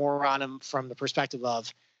personally more on him from the perspective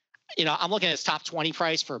of, I'm looking at his top 20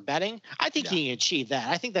 price for betting. I think he can achieve that.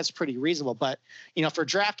 I think that's pretty reasonable. But, for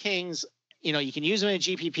DraftKings, you can use him in a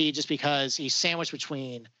GPP just because he's sandwiched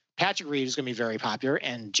between Patrick Reed is going to be very popular,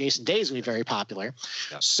 and Jason Day is going to be very popular.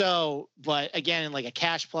 Yeah. So, but again, like a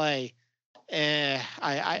cash play,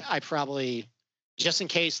 I probably, just in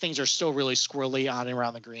case things are still really squirrely on and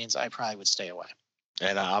around the greens, I probably would stay away.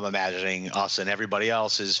 And I'm imagining us and everybody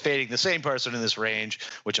else is fading the same person in this range,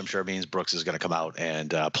 which I'm sure means Brooks is going to come out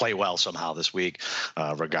and play well somehow this week,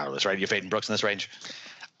 regardless, right? You're fading Brooks in this range?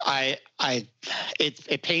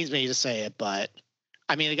 It pains me to say it, but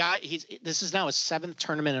I mean, the guy, this is now his 7th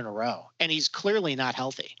tournament in a row, and he's clearly not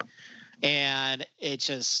healthy. And it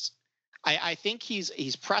just, I think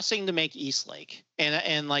he's pressing to make East Lake,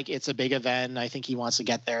 and like it's a big event. And I think he wants to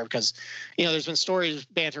get there because, there's been stories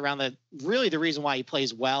banter around that really the reason why he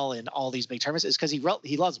plays well in all these big tournaments is because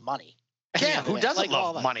he loves money. Yeah, who doesn't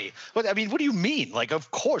love money? But I mean, what do you mean? Like, of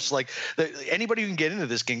course, like anybody who can get into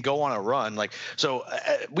this can go on a run. Like, so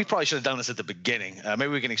we probably should have done this at the beginning. Maybe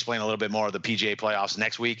we can explain a little bit more of the PGA playoffs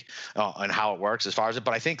next week and how it works as far as it.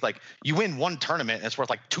 But I think like you win one tournament, and it's worth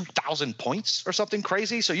like 2,000 points or something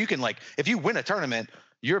crazy. So you can like, if you win a tournament,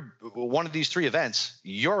 you're one of these 3 events,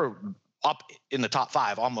 you're up in the top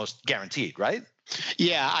 5 almost guaranteed, right?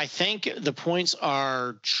 Yeah, I think the points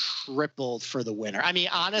are tripled for the winner. I mean,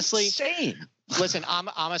 honestly, insane. Listen, I'm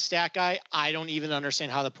a stat guy. I don't even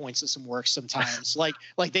understand how the point system works sometimes. like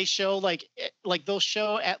they show like they'll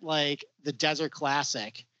show at like the Desert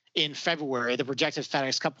Classic in February the projected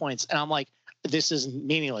FedEx Cup points, and I'm like, this is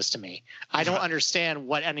meaningless to me. I don't understand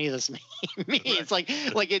what any of this means. Like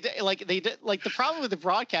the problem with the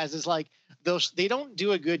broadcast is like they don't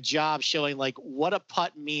do a good job showing like what a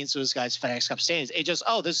putt means to this guy's FedEx Cup standings. It just,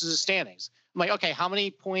 this is his standings. I'm like, okay, how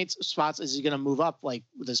many points spots is he going to move up like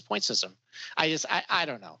with this point system? I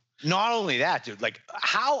don't know. Not only that, dude, like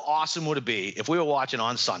how awesome would it be if we were watching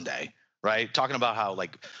on Sunday, right? Talking about how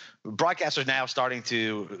like broadcasters now starting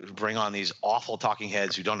to bring on these awful talking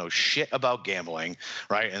heads who don't know shit about gambling,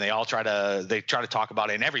 right? And they try to talk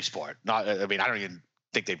about it in every sport. I don't even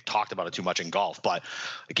think they've talked about it too much in golf, but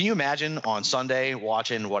can you imagine on Sunday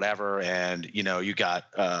watching whatever, and you got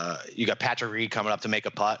Patrick Reed coming up to make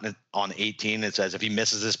a putt on 18. It says if he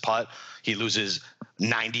misses this putt, he loses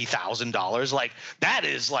 $90,000. Like that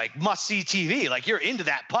is like must see TV. Like you're into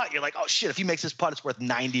that putt. You're like, oh shit, if he makes this putt, it's worth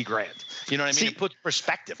 90 grand. You know what I mean? It puts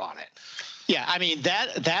perspective on it. Yeah, I mean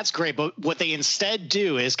that's great, but what they instead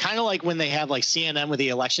do is kind of like when they have like CNN with the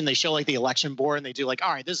election, they show like the election board and they do like,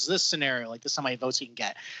 all right, this is this scenario, like this is how many votes he can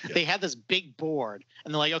get. Yeah. They have this big board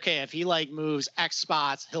and they're like, okay, if he like moves X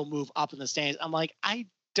spots, he'll move up in the standings. I'm like, I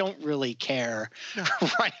don't really care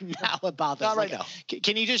right now about this. Not right now.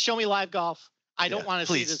 Can you just show me live golf? I don't want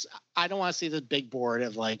to see this. I don't want to see this big board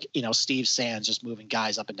of like, Steve Sands just moving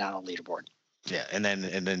guys up and down on the leaderboard. Yeah, and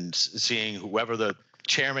then seeing whoever the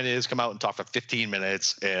chairman is come out and talk for 15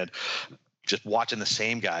 minutes and just watching the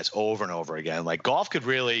same guys over and over again. Like golf could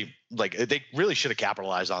really, like they really should have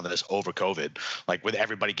capitalized on this over COVID, like with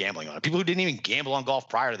everybody gambling on it. People who didn't even gamble on golf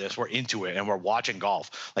prior to this were into it and were watching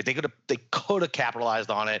golf. Like they could have capitalized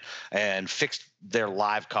on it and fixed their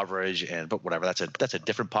live coverage. But whatever, that's a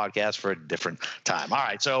different podcast for a different time. All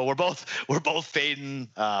right, so we're both fading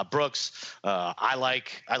Brooks. I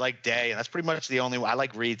like Day, and that's pretty much the only one. I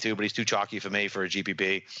like Reed too, but he's too chalky for me for a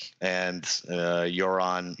GPP. And you're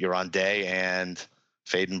on Day and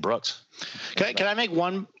fading Brooks. Can I make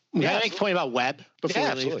one? Can I make a point about Webb before we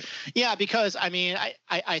leave? Absolutely. Yeah, because I mean,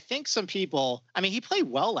 I think some people. I mean, he played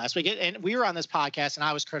well last week, and we were on this podcast, and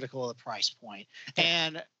I was critical of the price point,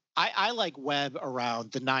 and I like Webb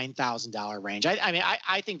around the $9,000 range.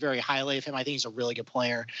 I think very highly of him. I think he's a really good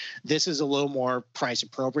player. This is a little more price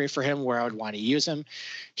appropriate for him, where I would want to use him.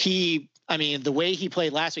 The way he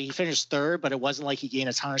played last week, he finished third, but it wasn't like he gained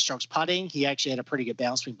a ton of strokes putting. He actually had a pretty good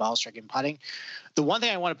balance between ball striking and putting. The one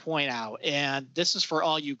thing I want to point out, and this is for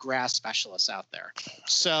all you grass specialists out there.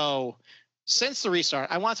 So since the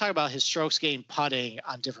restart, I want to talk about his strokes gained putting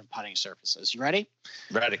on different putting surfaces. You ready?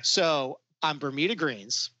 Ready. So on Bermuda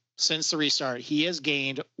greens, since the restart, he has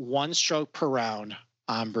gained 1 stroke per round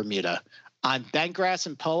on Bermuda. On bent grass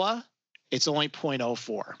and POA, it's only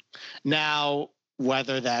 0.04. Now,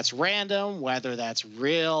 whether that's random, whether that's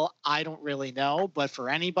real, I don't really know. But for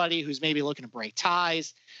anybody who's maybe looking to break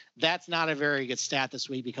ties, that's not a very good stat this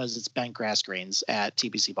week because it's bent grass greens at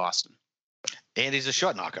TPC Boston. And he's a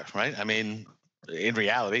short knocker, right? I mean, in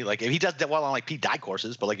reality, like if he does that well on like Pete Dye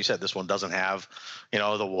courses, but like you said, this one doesn't have,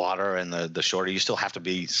 the water and the shorter. You still have to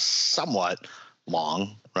be somewhat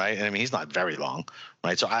long, right? And I mean, he's not very long,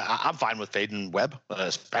 right? So I'm fine with fading Webb,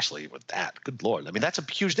 especially with that. Good Lord. I mean, that's a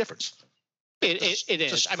huge difference. It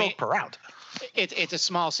is. A stroke per round. It's a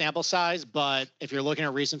small sample size, but if you're looking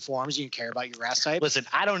at recent forms, you care about your grass type. Listen,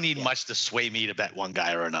 I don't need much to sway me to bet one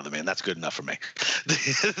guy or another, man. That's good enough for me.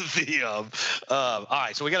 All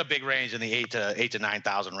right, so we got a big range in the 8 to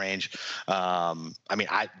 9,000 range.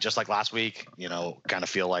 I just like last week, kind of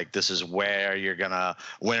feel like this is where you're gonna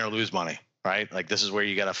win or lose money. Right? Like this is where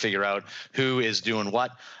you got to figure out who is doing what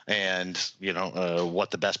and, what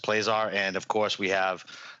the best plays are. And of course we have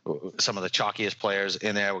some of the chalkiest players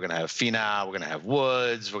in there. We're going to have Finau. We're going to have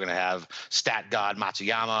Woods. We're going to have Stat God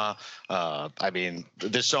Matsuyama.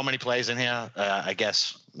 There's so many plays in here.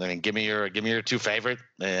 Give me your 2 favorite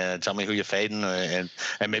and tell me who you're fading and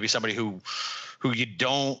maybe somebody who's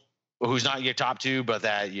not your top 2, but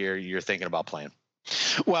that you're thinking about playing.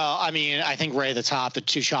 Well, I think right at the top, the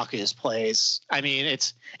 2 chalkiest plays.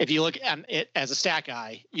 It's if you look at it as a stat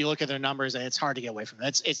guy, you look at their numbers, and it's hard to get away from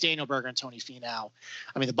it. It's Daniel Berger and Tony Finau.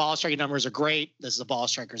 The ball striking numbers are great. This is a ball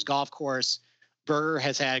striker's golf course. Berger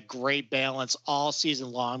has had great balance all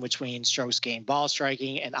season long between strokes gained ball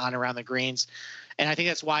striking and on around the greens. And I think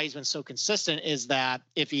that's why he's been so consistent, is that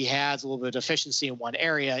if he has a little bit of deficiency in one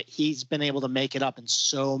area, he's been able to make it up in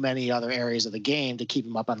so many other areas of the game to keep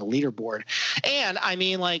him up on the leaderboard. And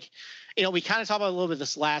we kind of talked about a little bit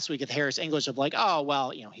this last week with Harris English of like, oh,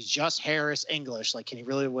 well, he's just Harris English. Like, can he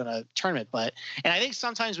really win a tournament? And I think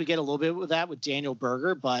sometimes we get a little bit with that with Daniel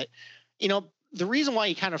Berger, but, the reason why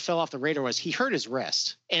he kind of fell off the radar was he hurt his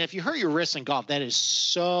wrist. And if you hurt your wrist in golf, that is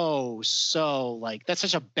so that's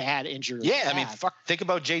such a bad injury. Yeah, think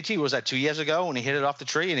about JT. Was that 2 years ago when he hit it off the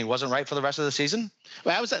tree and he wasn't right for the rest of the season?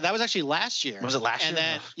 Well, that was actually last year. Was it last year? And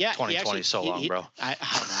then 2020 is so long, bro. I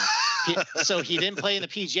don't know. So he didn't play in the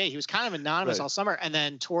PGA. He was kind of anonymous all summer, and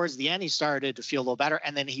then towards the end he started to feel a little better,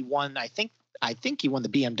 and then he won, I think, I think he won the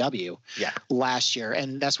BMW last year,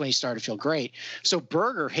 and that's when he started to feel great. So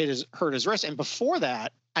Berger hurt his wrist, and before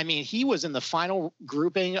that, I mean, he was in the final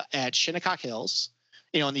grouping at Shinnecock Hills,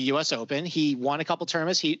 in the U.S. Open. He won a couple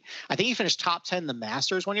tournaments. I think he finished top 10 in the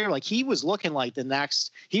Masters one year. Like, he was looking like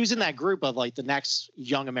he was in that group of like the next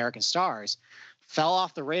young American stars. Fell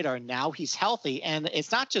off the radar. Now he's healthy, and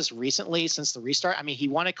it's not just recently since the restart. I mean, he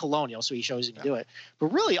won at Colonial, so he shows he can do it. But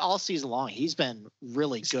really, all season long, he's been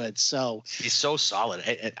really good. So he's so solid.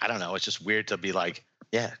 I don't know. It's just weird to be like,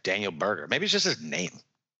 yeah, Daniel Berger. Maybe it's just his name.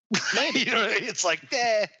 Maybe it's like,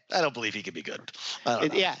 I don't believe he could be good.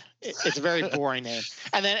 It's a very boring name.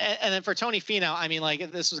 And then for Tony Finau, I mean,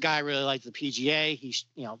 like, this was a guy I really liked the PGA.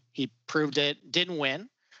 He proved it. Didn't win,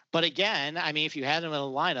 but again, I mean, if you had him in the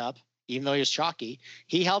lineup, even though he was chalky,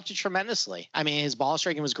 he helped you tremendously. I mean, his ball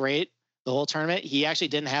striking was great the whole tournament. He actually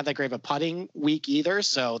didn't have that great of a putting week either,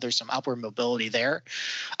 so there's some upward mobility there.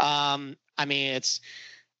 I mean,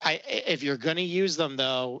 if you're going to use them,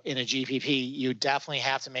 though, in a GPP, you definitely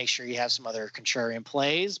have to make sure you have some other contrarian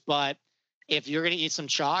plays. But if you're going to eat some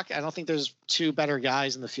chalk, I don't think there's two better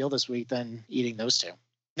guys in the field this week than eating those two.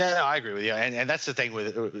 Yeah, no, I agree with you, and that's the thing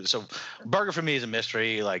with it. So Berger for me is a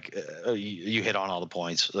mystery. Like, you hit on all the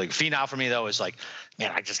points. Like, Finau for me though is like,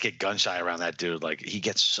 man, I just get gun shy around that dude. Like, he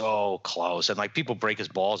gets so close, and like, people break his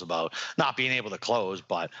balls about not being able to close.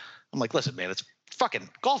 But I'm like, listen, man, it's fucking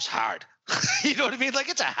golf's hard. You know what I mean? Like,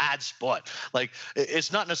 it's a hard sport. Like,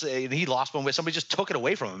 it's not necessarily. He lost one where somebody just took it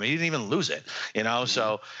away from him. He didn't even lose it.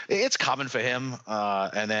 So it's coming for him.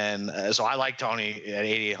 And then so I like Tony at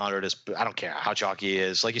 8,800. I don't care how chalky he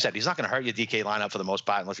is. Like you said, he's not going to hurt your DK lineup for the most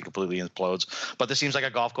part unless he completely implodes. But this seems like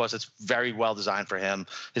a golf course that's very well designed for him.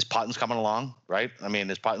 His putting's coming along, right? I mean,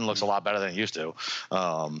 his putting looks a lot better than it used to.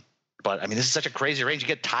 But I mean, this is such a crazy range. You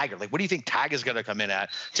get Tiger. Like, what do you think Tiger's going to come in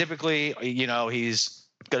at? Typically, he's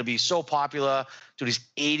going to be so popular. Dude, he's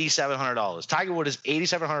 $8,700. Tiger Woods is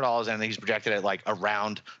 $8,700, and he's projected at like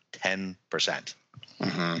around 10%.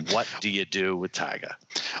 Mm-hmm. What do you do with Tiger?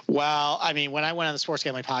 Well, I mean, when I went on the Sports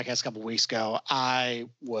Gambling Podcast a couple of weeks ago, I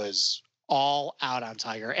was all out on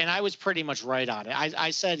Tiger, and I was pretty much right on it.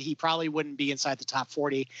 I said he probably wouldn't be inside the top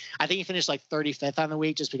 40. I think he finished like 35th on the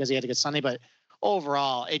week just because he had a good Sunday, but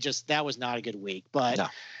overall, that was not a good week. But no.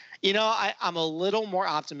 I'm a little more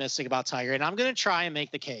optimistic about Tiger, and I'm going to try and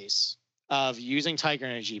make the case of using Tiger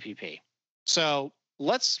in a GPP. So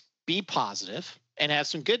let's be positive and have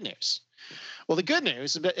some good news. Well, the good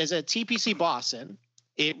news is at TPC Boston,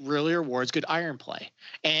 it really rewards good iron play.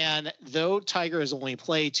 And though Tiger has only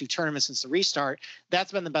played 2 tournaments since the restart,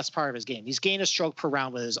 that's been the best part of his game. He's gained a stroke per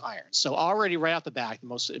round with his irons. So already right off the bat, the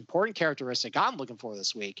most important characteristic I'm looking for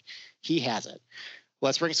this week, he has it.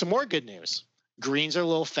 Let's bring some more good news. Greens are a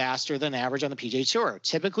little faster than average on the PGA Tour.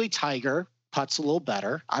 Typically, Tiger putts a little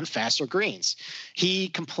better on faster greens. He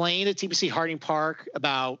complained at TPC Harding Park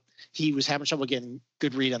about he was having trouble getting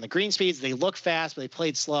good read on the green speeds. They look fast, but they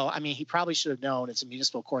played slow. I mean, he probably should have known it's a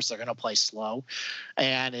municipal course. They're going to play slow.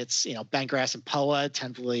 And it's, Bentgrass and POA.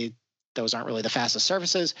 Thankfully, those aren't really the fastest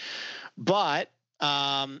surfaces. But,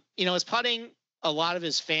 his putting, a lot of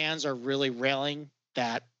his fans are really railing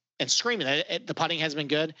that and screaming that the putting has been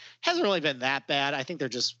good. Hasn't really been that bad. I think they're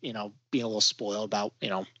just, being a little spoiled about,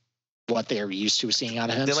 what they're used to seeing out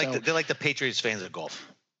of him. They're like the Patriots fans of golf.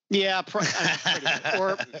 Yeah,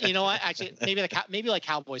 or actually, maybe like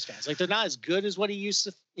Cowboys fans. Like, they're not as good as what he used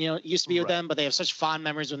to be with them, but they have such fond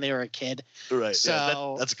memories when they were a kid. Right. So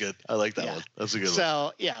yeah, that's good. I like that one. That's a good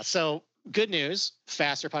one. So good news: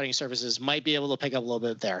 faster putting surfaces might be able to pick up a little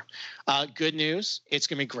bit there. Good news: it's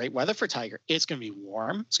going to be great weather for Tiger. It's going to be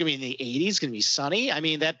warm. It's going to be in the 80s. It's going to be sunny. I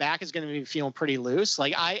mean, that back is going to be feeling pretty loose.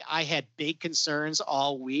 Like, I had big concerns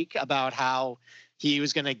all week about how he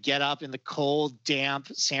was going to get up in the cold, damp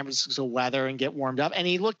San Francisco weather and get warmed up. And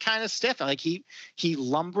he looked kind of stiff. Like, he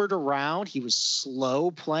lumbered around. He was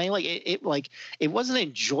slow playing. Like, it wasn't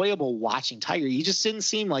enjoyable watching Tiger. He just didn't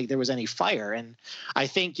seem like there was any fire. And I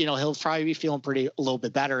think, he'll probably be feeling a little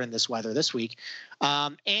bit better in this weather this week.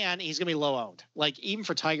 And he's going to be low owned. Like, even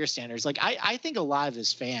for Tiger standards, like, I think a lot of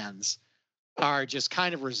his fans are just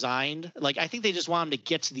kind of resigned. Like, I think they just want him to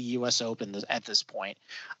get to the U.S. Open at this point.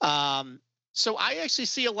 So I actually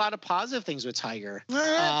see a lot of positive things with Tiger.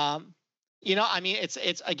 I mean,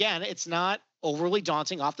 it's not overly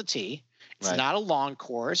daunting off the tee. It's not a long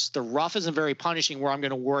course. The rough isn't very punishing where I'm going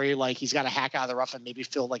to worry like he's got to hack out of the rough and maybe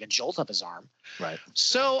feel like a jolt up his arm. Right.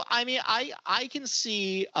 So, I mean, I can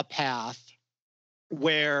see a path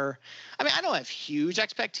where, I mean, I don't have huge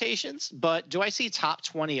expectations, but do I see top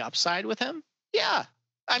 20 upside with him? Yeah.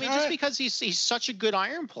 I mean, just because he's such a good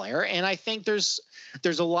iron player, and I think there's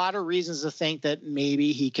a lot of reasons to think that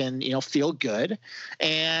maybe he can, feel good,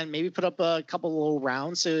 and maybe put up a couple of little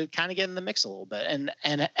rounds to kind of get in the mix a little bit,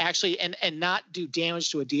 and actually and not do damage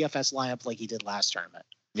to a DFS lineup like he did last tournament.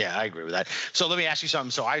 Yeah, I agree with that. So let me ask you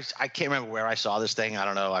something. So I can't remember where I saw this thing. I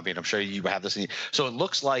don't know. I mean, I'm sure you have this. So it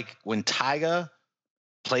looks like when Tiger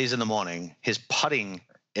plays in the morning, his putting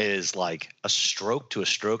is like a stroke to a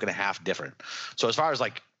stroke and a half different. So as far as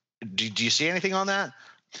like, do you see anything on that?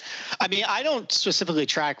 I mean, I don't specifically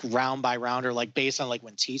track round by round or like based on like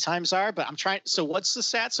when tee times are, but I'm trying. So what's the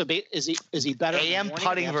stat? So is he better? AM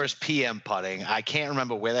putting versus PM putting. I can't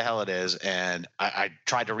remember where the hell it is, and I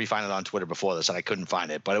tried to refine it on Twitter before this, and I couldn't find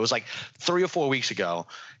it. But it was like 3 or 4 weeks ago.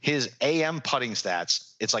 His AM putting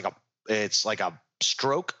stats. It's like a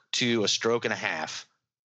stroke to a stroke and a half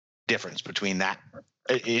difference between that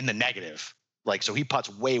in the negative. Like, so he putts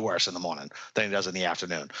way worse in the morning than he does in the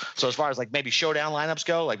afternoon. So as far as like maybe showdown lineups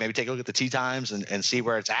go, like maybe take a look at the tee times and see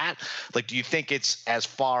where it's at. Like, do you think it's as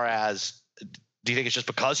far as, do you think it's just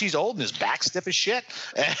because he's old and his back's stiff as shit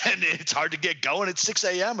and it's hard to get going at 6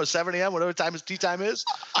 a.m. or 7 a.m., whatever time his tee time is?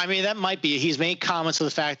 I mean, that might be. He's made comments to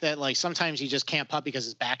the fact that like sometimes he just can't putt because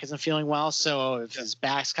his back isn't feeling well. So if his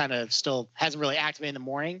back's kind of still hasn't really activated in the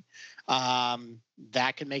morning,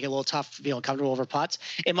 that could make it a little tough feeling comfortable over putts.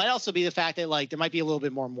 It might also be the fact that like there might be a little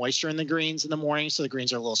bit more moisture in the greens in the morning, so the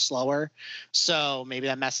greens are a little slower. So maybe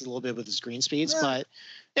that messes a little bit with his green speeds. Yeah. But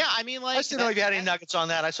yeah, I mean, like, I just didn't know if you had any nuggets on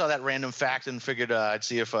that. I saw that random fact and figured I'd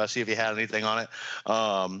see if you had anything on it.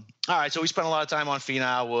 All right, so we spent a lot of time on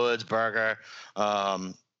Finau, Woods, Berger.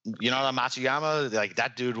 Matsuyama, like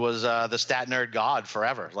that dude was the stat nerd god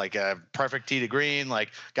forever. Like a perfect tee to green. Like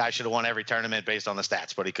guy should have won every tournament based on the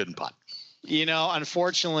stats, but he couldn't putt.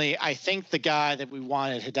 Unfortunately, I think the guy that we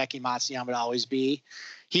wanted Hideki Matsuyama to always be,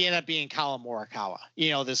 he ended up being Collin Morikawa.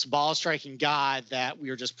 This ball striking guy that we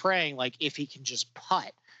were just praying, like if he can just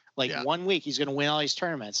putt, 1 week he's going to win all these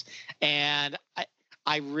tournaments. And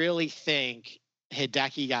I really think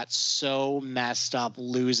Hideki got so messed up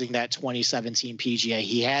losing that 2017 PGA.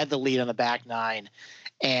 He had the lead on the back nine,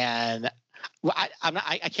 and I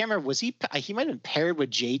can't remember. He might have been paired with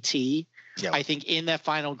JT. Yep. I think in that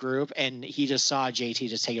final group, and he just saw JT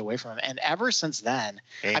just take it away from him. And ever since then,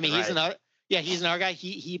 he's another guy.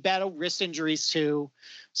 He battled wrist injuries too,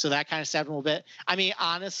 so that kind of stabbed him a little bit. I mean,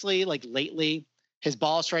 honestly, like lately, his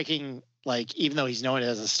ball striking, like even though he's known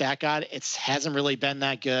as a stat god, it hasn't really been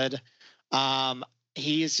that good.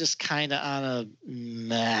 He's just kind of on a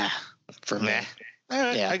meh for me. All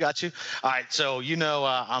right, yeah. I got you. All right, so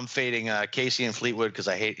I'm fading Casey and Fleetwood because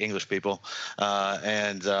I hate English people. Other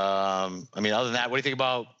than that, what do you think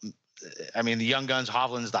about? I mean, the young guns.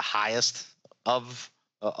 Hovland's the highest of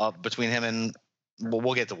between him and.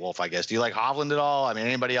 We'll get to Wolf, I guess. Do you like Hovland at all? I mean,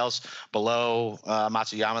 anybody else below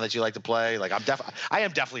Matsuyama that you like to play? Like, I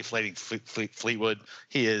am definitely fading Fleetwood.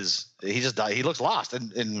 He looks lost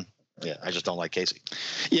and. Yeah, I just don't like Casey.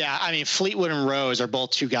 Yeah, I mean, Fleetwood and Rose are both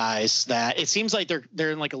two guys that it seems like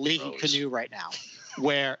they're in like a leaky canoe right now.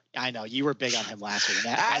 Where I know you were big on him last week.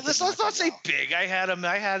 Let's not say big. I had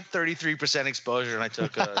 33% exposure, and I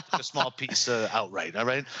took a small piece outright. All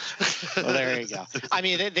right. Well, there you go. I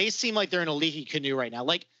mean, they seem like they're in a leaky canoe right now.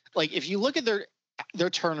 Like if you look at their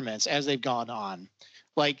tournaments as they've gone on.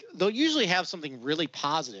 Like they'll usually have something really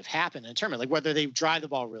positive happen in a tournament, like whether they drive the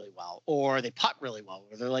ball really well or they putt really well,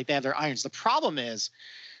 or they have their irons. The problem is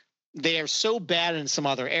they are so bad in some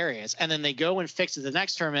other areas, and then they go and fix it the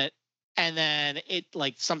next tournament, and then it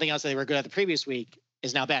like something else that they were good at the previous week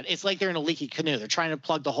is now bad. It's like they're in a leaky canoe. They're trying to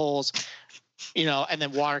plug the holes, and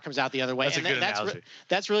then water comes out the other way. That's a good analogy.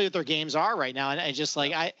 That's really what their games are right now, and I just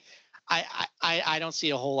like I don't see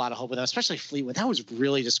a whole lot of hope with them, especially Fleetwood. That was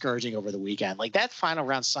really discouraging over the weekend. Like that final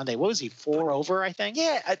round Sunday, what was he 4 over? I think.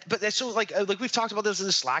 Yeah, but that's so like we've talked about this in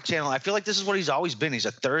the Slack channel. I feel like this is what he's always been. He's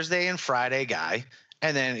a Thursday and Friday guy,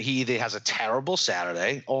 and then he either has a terrible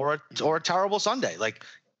Saturday or a terrible Sunday. Like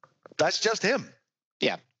that's just him.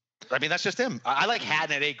 Yeah. I mean, that's just him. I like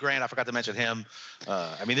Hatton at $8,000. I forgot to mention him.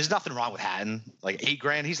 I mean, there's nothing wrong with Hatton. Like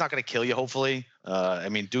 $8,000, he's not going to kill you. Hopefully, I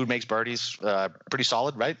mean, dude makes birdies, pretty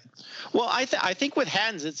solid, right? Well, I think with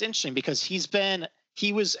Hatton's, it's interesting because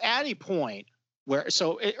he was at a point where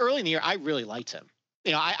early in the year, I really liked him.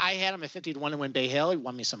 I had him at 50 to 1 to win Bay Hill. He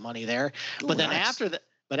won me some money there. But then after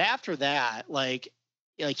that, like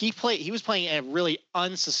he was playing at a really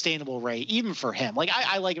unsustainable rate, even for him. Like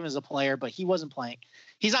I like him as a player, but he wasn't playing.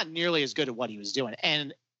 He's not nearly as good at what he was doing.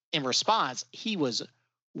 And in response, he was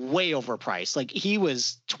way overpriced. Like he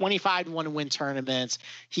was 25 to 1 to win tournaments.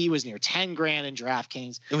 He was near 10 grand in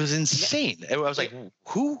DraftKings. It was insane. I was like,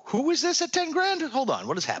 who is this at 10 grand? Hold on,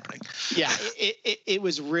 what is happening? Yeah, it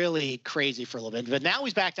was really crazy for a little bit, but now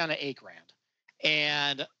he's back down to 8 grand.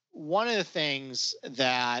 And one of the things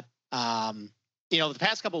that, the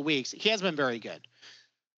past couple of weeks, he has been very good.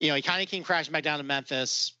 He kind of came crashing back down to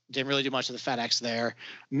Memphis. Didn't really do much of the FedEx there.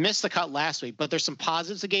 Missed the cut last week, but there's some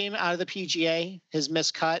positives to game out of the PGA. His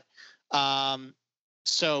missed cut.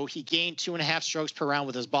 So he gained 2.5 strokes per round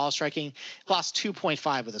with his ball striking. Lost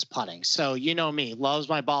 2.5 with his putting. So you know me, loves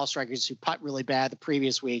my ball strikers who putt really bad the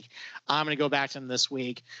previous week. I'm going to go back to him this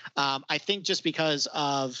week. I think just because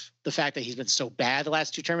of the fact that he's been so bad the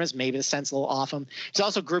last 2 tournaments, maybe the sense a little off him. He's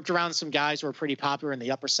also grouped around some guys who are pretty popular in the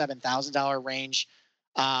upper $7,000 range.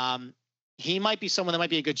 He might be someone that might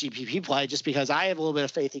be a good GPP play just because I have a little bit of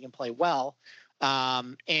faith he can play well.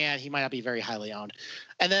 And he might not be very highly owned.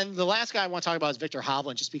 And then the last guy I want to talk about is Victor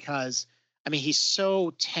Hovland, just because, he's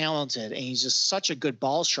so talented and he's just such a good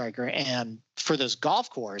ball striker. And for this golf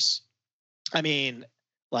course, he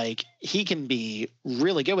can be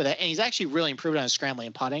really good with it. And he's actually really improved on his scrambling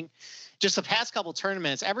and putting. Just the past couple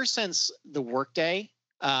tournaments, ever since the workday,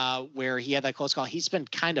 where he had that close call, he's been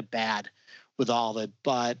kind of bad with all of it.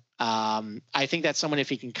 But I think that's someone, if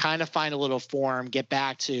he can kind of find a little form, get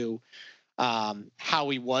back to how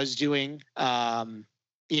he was doing,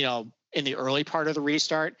 in the early part of the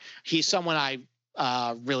restart, he's someone I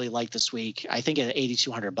really like this week. I think at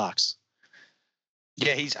 $8,200.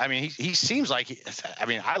 Yeah, he seems like,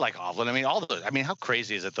 I like Hovland. How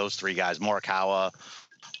crazy is it? Those 3 guys, Morikawa,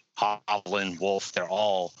 Hovland, Wolf, they're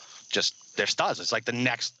studs. It's like the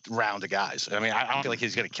next round of guys. I don't feel like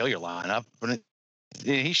he's going to kill your lineup, but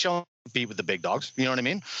he's shown to beat with the big dogs. You know what I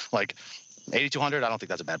mean? Like 8,200. I don't think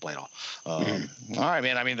that's a bad play at all. All right,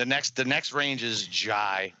 man. The next range is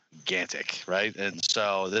gigantic, right? And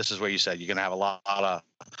so this is where you said you're going to have a lot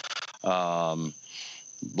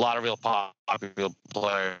of real popular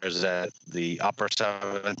players at the upper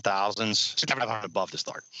 7,000s, 7,500 above to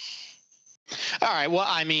start. All right. Well,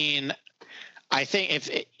 I think if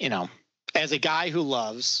as a guy who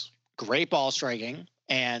loves great ball striking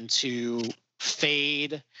and to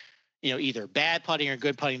fade, either bad putting or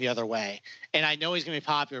good putting the other way. And I know he's going to be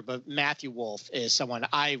popular, but Matthew Wolff is someone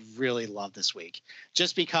I really love this week,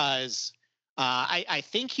 just because I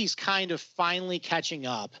think he's kind of finally catching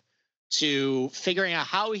up to figuring out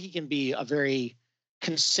how he can be a very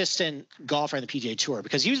consistent golfer in the PGA Tour,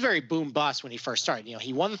 because he was very boom bust when he first started.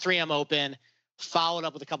 He won the 3M Open, followed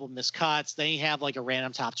up with a couple of missed cuts. Then he had like a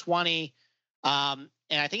random top 20. And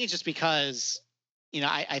I think it's just because,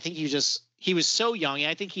 I think he was so young, and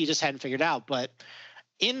I think he just hadn't figured out. But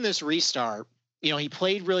in this restart, he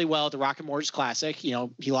played really well at the Rocket Mortgage Classic. He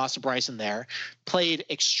lost to Bryson there, played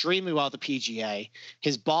extremely well at the PGA.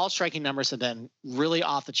 His ball striking numbers have been really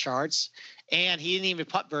off the charts, and he didn't even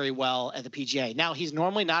putt very well at the PGA. Now, he's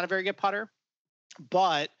normally not a very good putter,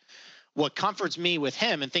 but what comforts me with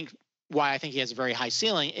him, and why I think he has a very high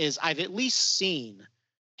ceiling, is I've at least seen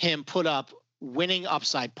him put up winning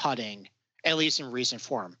upside putting, at least in recent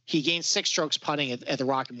form. He gained 6 strokes putting at the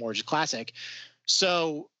Rocket Mortgage Classic.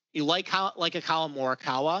 So you like a Colin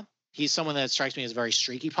Morikawa. He's someone that strikes me as a very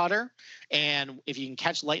streaky putter. And if you can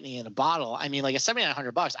catch lightning in a bottle, like at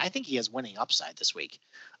 $7,900, I think he has winning upside this week.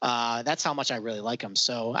 That's how much I really like him.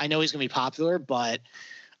 So I know he's going to be popular, but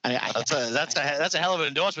that's a hell of an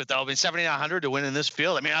endorsement, though. $7,900 to win in this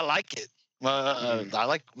field. I like it. I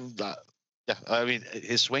like.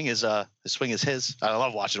 His swing is his. I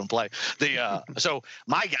love watching him play. So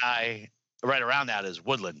my guy right around that is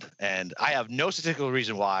Woodland, and I have no statistical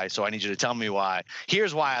reason why. So I need you to tell me why.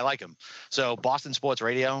 Here's why I like him. So Boston Sports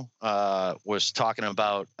Radio was talking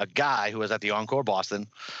about a guy who was at the Encore Boston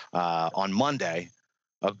on Monday,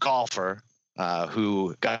 a golfer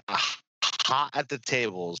who got hot at the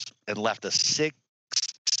tables and left a 6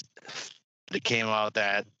 that came out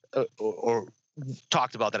that or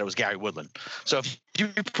talked about that it was Gary Woodland. So if you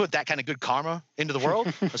put that kind of good karma into the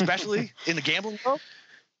world, especially in the gambling world,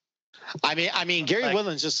 Gary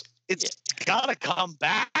Woodland's just, it's gotta come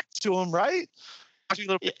back to him, right?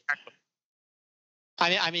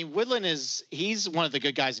 Woodland he's one of the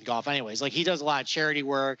good guys in golf anyways. Like, he does a lot of charity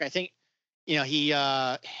work. I think,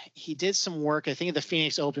 he did some work, I think, at the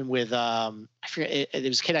Phoenix Open with I forget, it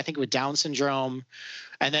was a kid, I think, with Down syndrome,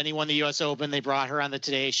 and then he won the US Open. They brought her on the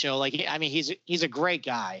Today Show. He's a great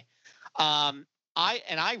guy.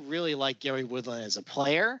 I really like Gary Woodland as a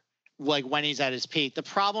player, like when he's at his peak. The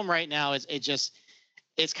problem right now is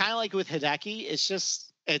it's kind of like with Hideki.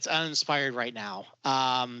 It's uninspired right now.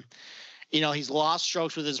 He's lost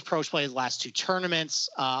strokes with his approach play his last 2 tournaments.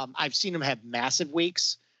 I've seen him have massive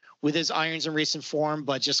weeks with his irons in recent form,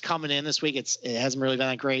 but just coming in this week, it hasn't really been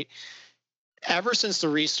that great. Ever since the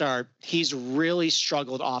restart, he's really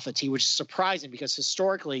struggled off a tee, which is surprising because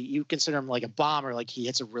historically you consider him like a bomber, like he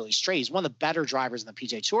hits it really straight. He's one of the better drivers in the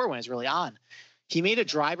PGA Tour when it's really on. He made a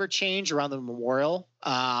driver change around the Memorial,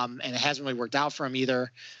 and it hasn't really worked out for him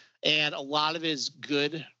either. And a lot of his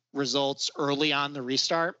good results early on the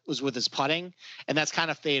restart was with his putting, and that's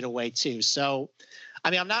kind of faded away too. So,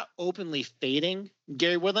 I mean, I'm not openly fading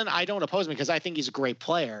Gary Woodland. I don't oppose him because I think he's a great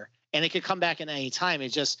player. And it could come back at any time.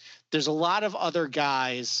 It's just there's a lot of other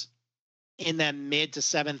guys in that mid to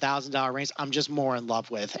 $7,000 range I'm just more in love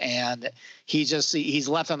with, and he's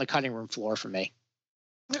left on the cutting room floor for me.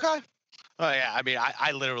 Okay. Oh yeah, I mean,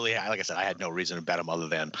 I literally, like I said, I had no reason to bet him other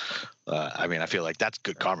than, I mean, I feel like that's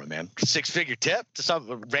good karma, man. 6-figure tip to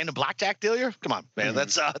some random blackjack dealer. Come on, man,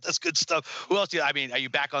 that's good stuff. Who else? I mean, are you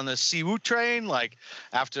back on the Siwoo train? Like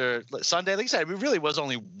after Sunday, like you said, it really was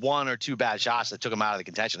only 1 or 2 bad shots that took him out of the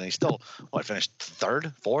contention, and he still finished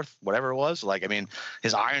 3rd, 4th, whatever it was. Like, I mean,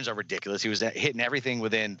 his irons are ridiculous. He was hitting everything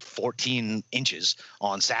within 14 inches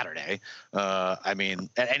on Saturday. I mean,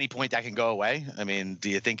 at any point that can go away. I mean, do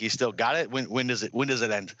you think he's still got it? When does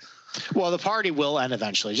it end? Well, the party will end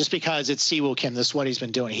eventually, just because it's Siwoo Kim. This is what he's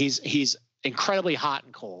been doing. He's incredibly hot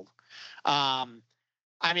and cold. I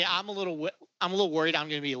mean, I'm a little worried I'm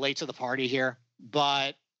going to be late to the party here,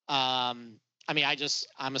 but I mean,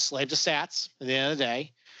 I'm a slave to stats at the end of the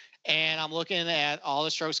day, and I'm looking at all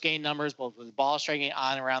the strokes gained numbers, both with ball striking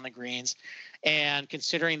on and around the greens, and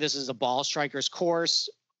considering this is a ball striker's course.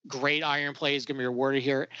 Great iron play is going to be rewarded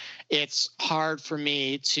here. It's hard for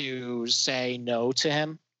me to say no to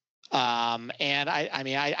him. And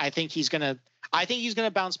I think he's going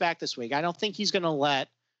to bounce back this week. I don't think he's going to let,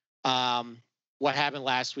 what happened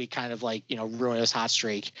last week kind of like, ruin his hot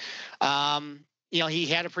streak. He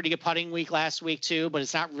had a pretty good putting week last week too, but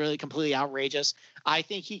it's not really completely outrageous. I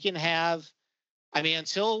think he can have,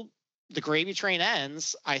 until the gravy train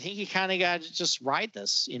ends, I think you kind of got to just ride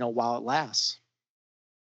this, while it lasts.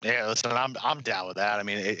 Yeah, listen, I'm down with that. I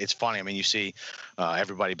mean, it's funny. I mean, you see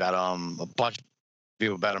everybody bet him. A bunch of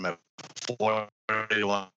people bet him at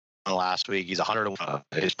 4-1 last week. He's 100.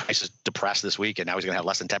 His price is depressed this week, and now he's going to have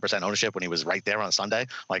less than 10% ownership when he was right there on Sunday.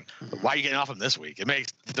 Like, why are you getting off him this week? It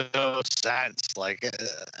makes no sense. Like,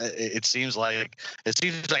 it seems like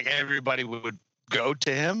everybody would go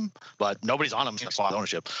to him, but nobody's on him as far as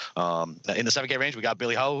ownership. In the 7K range, we got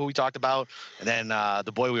Billy Ho, who we talked about, and then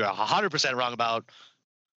the boy we were 100% wrong about,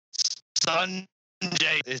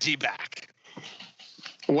 Sungjae. Is he back?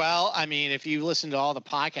 Well, I mean, if you listen to all the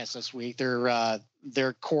podcasts this week,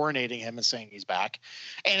 they're coronating him and saying he's back.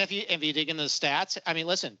 And if you dig into the stats, I mean,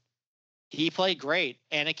 listen, he played great,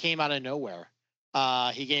 and it came out of nowhere.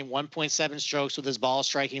 He gained 1.7 strokes with his ball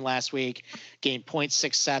striking last week, gained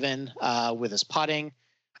 0.67 with his putting.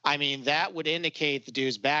 I mean, that would indicate the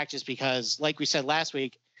dude's back, just because, like we said last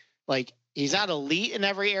week, like, he's not elite in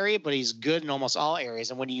every area, but he's good in almost all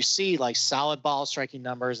areas. And when you see like solid ball striking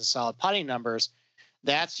numbers and solid putting numbers,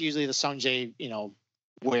 that's usually the Sungjae,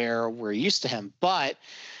 where we're used to him. But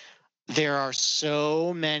there are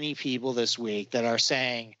so many people this week that are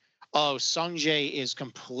saying, oh, Sungjae is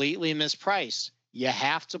completely mispriced. You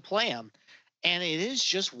have to play him. And it is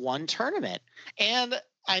just one tournament. And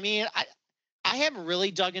I mean, I haven't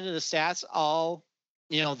really dug into the stats all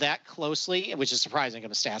that closely, which is surprising.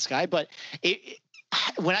 I'm a stats guy, but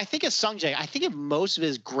when I think of Sungjae, I think of most of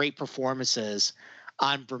his great performances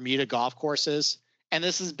on Bermuda golf courses, and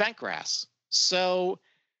this is bent grass. So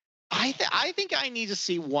I think I need to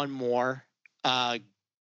see one more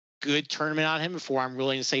good tournament on him before I'm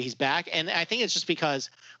willing to say he's back. And I think it's just because,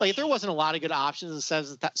 like, if there wasn't a lot of good options in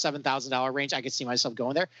the $7,000 range, I could see myself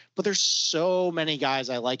going there. But there's so many guys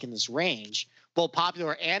I like in this range, both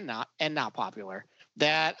popular and not popular,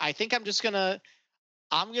 that I think I'm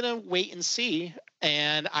gonna wait and see,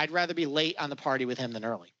 and I'd rather be late on the party with him than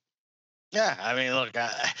early. Yeah, I mean, look, it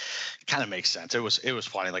kind of makes sense. It was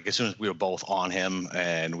funny. Like, as soon as we were both on him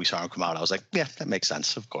and we saw him come out, I was like, yeah, that makes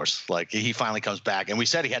sense. Of course. Like, he finally comes back, and we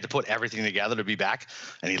said he had to put everything together to be back,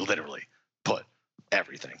 and he literally put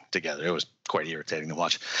everything together. It was quite irritating to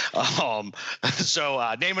watch.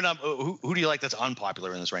 So name and who do you like that's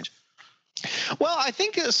unpopular in this range? Well, I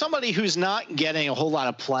think somebody who's not getting a whole lot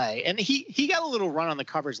of play, and he got a little run on the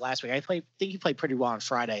covers last week. I think he played pretty well on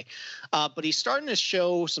Friday, but he's starting to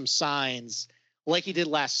show some signs like he did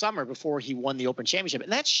last summer before he won the Open Championship,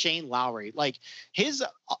 and that's Shane Lowry. Like, his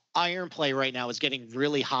iron play right now is getting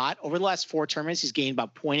really hot. Over the last 4 tournaments, he's gained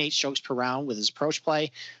about 0.8 strokes per round with his approach play,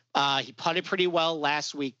 He putted pretty well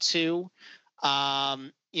last week too.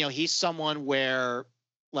 He's someone where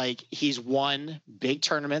like he's won big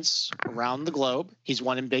tournaments around the globe. He's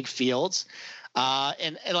won in big fields.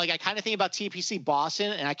 And like I kind of think about TPC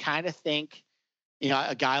Boston, and I kind of think,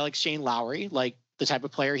 a guy like Shane Lowry, like the type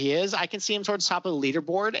of player he is, I can see him towards the top of the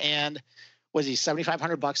leaderboard. And was he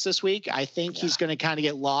 $7,500 this week? I think he's going to kind of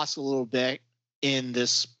get lost a little bit in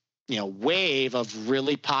this, wave of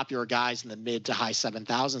really popular guys in the mid to high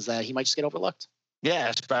 7,000s that he might just get overlooked. Yeah,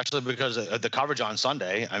 especially because of the coverage on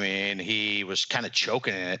Sunday. I mean, he was kind of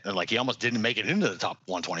choking in it, and like he almost didn't make it into the top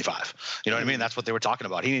 125. You know what I mean? That's what they were talking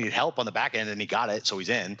about. He needed help on the back end, and he got it, so he's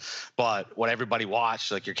in. But what everybody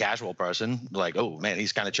watched, like your casual person, like, oh man,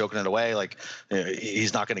 he's kind of choking it away. Like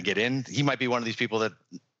he's not going to get in. He might be one of these people that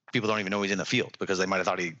people don't even know he's in the field because they might have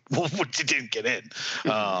thought he didn't get in.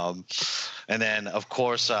 And then, of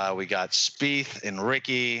course, we got Spieth and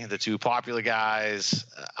Ricky, the two popular guys.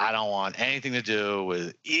 I don't want anything to do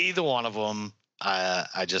with either one of them.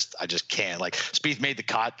 I just can't. Like Spieth made the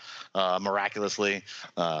cut miraculously,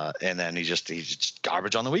 and then he's just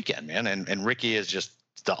garbage on the weekend, man. And Ricky is just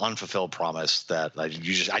the unfulfilled promise that I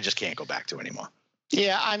just can't go back to anymore.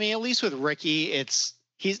 Yeah, I mean, at least with Ricky,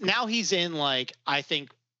 he's in like I think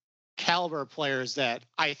caliber players that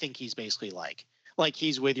I think he's basically like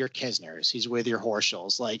he's with your Kisners, he's with your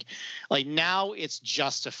Horschels, like now it's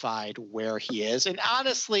justified where he is. And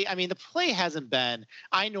honestly, I mean, the play hasn't been,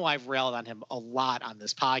 I know I've railed on him a lot on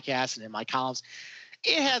this podcast and in my columns.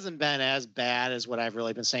 It hasn't been as bad as what I've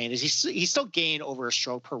really been saying. Is he's still gained over a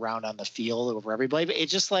stroke per round on the field over everybody, but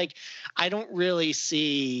it's just like, I don't really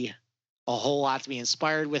see a whole lot to be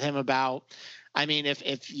inspired with him about. I mean,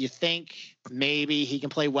 if you think maybe he can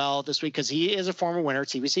play well this week, because he is a former winner,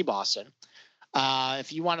 TPC Boston.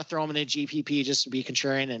 If you want to throw him in a GPP just to be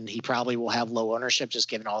contrarian, and he probably will have low ownership just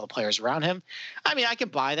given all the players around him. I mean, I can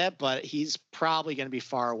buy that, but he's probably going to be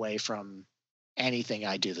far away from anything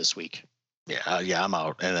I do this week. Yeah, I'm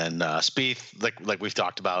out. And then Spieth, like we've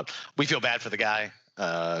talked about, we feel bad for the guy.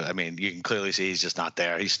 I mean, you can clearly see he's just not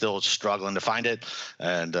there. He's still struggling to find it.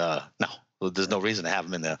 And no. There's no reason to have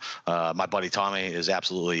him in there. My buddy Tommy is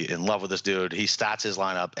absolutely in love with this dude. He starts his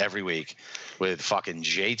lineup every week with fucking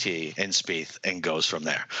JT and Spieth and goes from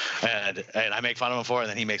there. And I make fun of him for it, and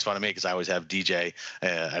then he makes fun of me because I always have DJ,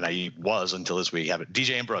 and I was until this week.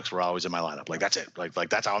 DJ and Brooks were always in my lineup. Like that's it. Like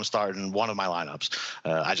that's how I'm starting one of my lineups.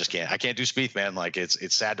 I just can't. I can't do Spieth, man. Like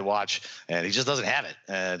it's sad to watch, and he just doesn't have it.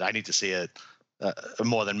 And I need to see it.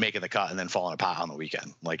 More than making the cut and then falling apart on the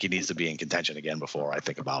weekend. Like he needs to be in contention again before I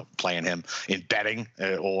think about playing him in betting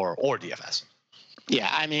or DFS. Yeah,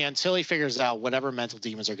 I mean, until he figures out whatever mental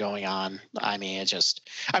demons are going on, I mean,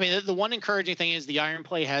 the one encouraging thing is the iron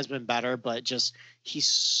play has been better, but just he's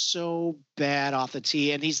so bad off the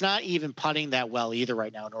tee, and he's not even putting that well either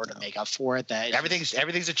right now in order to make up for it. That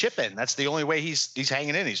everything's a chip in. That's the only way he's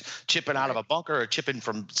hanging in. He's chipping out of a bunker or chipping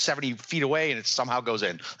from 70 feet away, and it somehow goes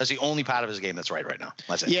in. That's the only part of his game that's right now.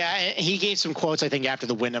 That's it. Yeah, he gave some quotes, I think, after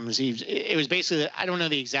the Wyndhams. It was basically, I don't know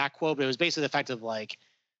the exact quote, but it was basically the fact of like,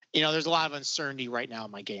 there's a lot of uncertainty right now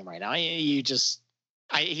in my game right now.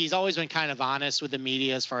 He's always been kind of honest with the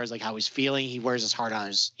media as far as like how he's feeling. He wears his heart on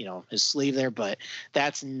his sleeve there, but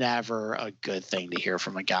that's never a good thing to hear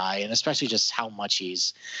from a guy. And especially just how much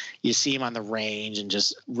you see him on the range and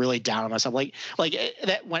just really down on himself. Like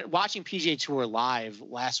that when watching PGA Tour live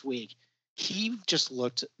last week, he just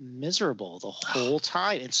looked miserable the whole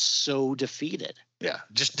time and so defeated. Yeah,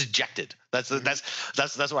 just dejected. That's what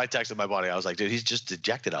I texted my buddy. I was like, dude, he's just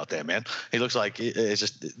dejected out there, man. He looks like it's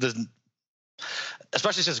just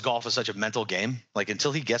especially since golf is such a mental game. Like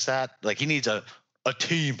until he gets that, like he needs a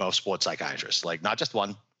team of sports psychiatrists, like not just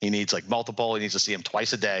one. He needs like multiple. He needs to see him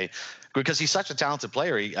twice a day because he's such a talented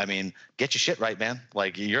player. Get your shit right, man.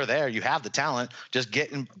 Like you're there, you have the talent. Just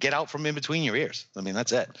get out from in between your ears. I mean,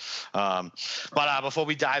 that's it. But before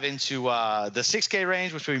we dive into the 6K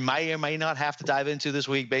range, which we may or may not have to dive into this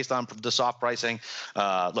week based on the soft pricing.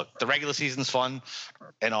 Look, the regular season's fun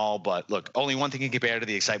and all, but look, only one thing can compare to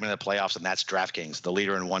the excitement of the playoffs, and that's DraftKings, the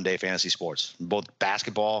leader in one-day fantasy sports. Both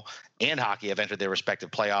basketball and hockey have entered their respective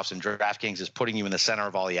playoffs, and DraftKings is putting you in the center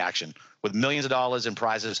of all the action. With millions of dollars in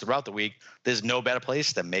prizes throughout the week, there's no better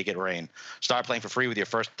place than make it rain. Start playing for free with your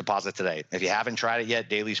first deposit today. If you haven't tried it yet,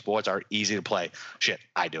 daily sports are easy to play. Shit,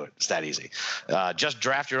 I do it. It's that easy. Just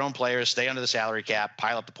draft your own players, stay under the salary cap,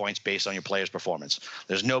 pile up the points based on your player's performance.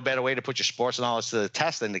 There's no better way to put your sports knowledge to the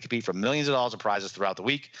test than to compete for millions of dollars of prizes throughout the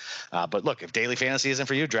week. But look, if daily fantasy isn't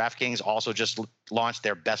for you, DraftKings also just launched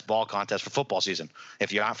their best ball contest for football season.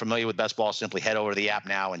 If you aren't familiar with best ball, simply head over to the app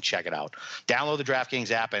now and check it out. Download the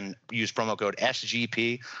DraftKings app and use use promo code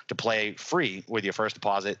SGP to play free with your first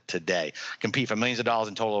deposit today. Compete for millions of dollars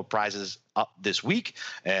in total prizes up this week,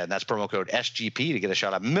 and that's promo code SGP to get a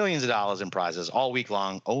shot at millions of dollars in prizes all week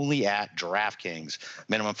long, only at DraftKings.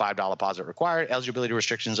 Minimum $5 deposit required. Eligibility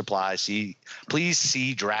restrictions apply. Please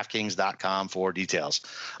see DraftKings.com for details.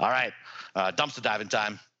 All right, dumpster diving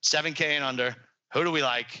time. 7K and under. Who do we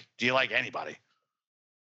like? Do you like anybody?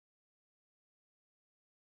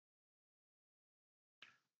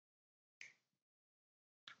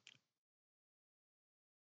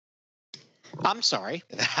 I'm sorry.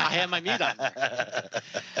 I have my mute on there.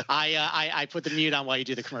 I put the mute on while you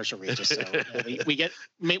do the commercial, Regis. So we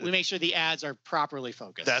make sure the ads are properly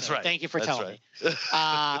focused. That's so right. Thank you for telling me.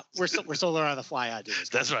 We're still learning on the fly how to do this.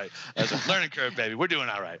 That's right. That's a learning curve, baby. We're doing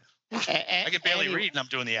all right. I can barely read, and I'm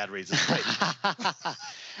doing the ad reads. It's great.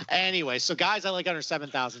 Anyway, so guys I like under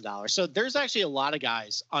 $7,000. So there's actually a lot of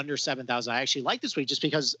guys under $7,000 I actually like this week, just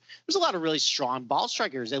because there's a lot of really strong ball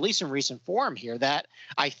strikers, at least in recent form here, that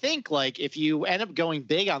I think, like, if you end up going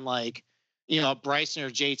big on, like, Bryson or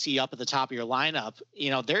JT up at the top of your lineup,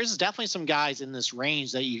 there's definitely some guys in this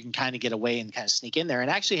range that you can kind of get away and kind of sneak in there and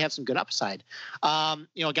actually have some good upside. A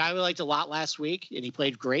guy we liked a lot last week, and he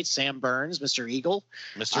played great, Sam Burns, Mr. Eagle.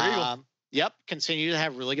 Mr. Eagle. Yep, continue to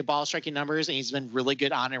have really good ball striking numbers, and he's been really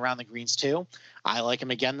good on and around the greens too. I like him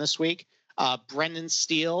again this week. Brendan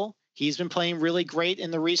Steele, he's been playing really great in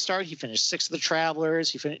the restart. He finished 6th of the Travelers.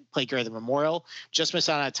 He played great at the Memorial. Just missed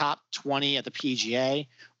out on a top 20 at the PGA.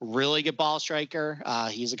 Really good ball striker.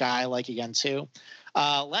 He's a guy I like again too.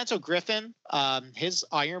 Lanto Griffin, his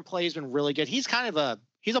iron play has been really good. He's kind of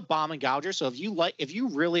he's a bomb and gouger. So if you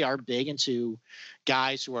really are big into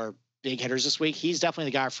guys who are big hitters this week, he's definitely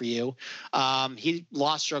the guy for you. He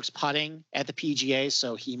lost strokes putting at the PGA,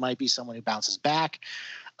 so he might be someone who bounces back.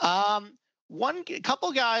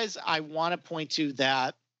 Couple guys I want to point to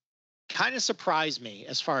that kind of surprised me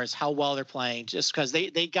as far as how well they're playing, just because they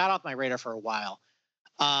got off my radar for a while.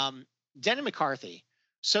 Denny McCarthy.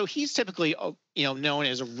 So he's typically, known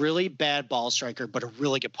as a really bad ball striker, but a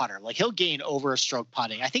really good putter. Like, he'll gain over a stroke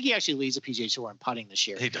putting. I think he actually leads the PGA Tour in putting this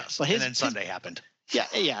year. He does. But and then Sunday happened. Yeah,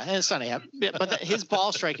 and Sunday happened. But his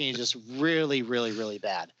ball striking is just really, really, really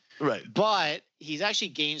bad. Right. But he's actually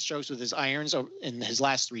gained strokes with his irons in his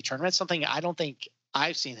last 3 tournaments, something I don't think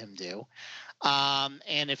I've seen him do.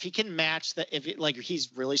 And if he can match he's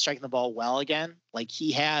really striking the ball well again, like,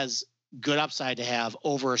 he has good upside to have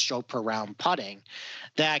over a stroke per round putting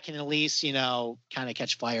that can at least, kind of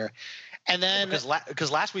catch fire. And then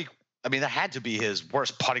because last week, I mean, that had to be his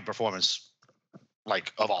worst putting performance,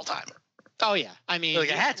 like, of all time. Oh yeah. I mean, it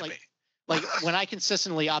had to be. Like, when I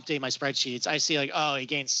consistently update my spreadsheets, I see, like, oh, he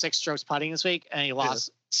gained 6 strokes putting this week and he lost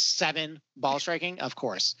 7 ball striking. Of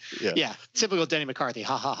course. Yeah. Typical Denny McCarthy.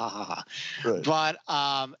 Ha ha ha ha ha. Right. But,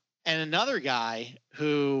 and another guy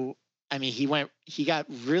who, I mean, he got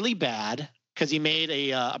really bad because he made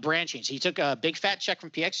a brand change. He took a big fat check from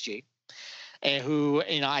PXG, and who,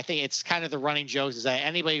 I think it's kind of the running joke is that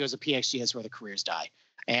anybody who goes to PXG, that's where the careers die.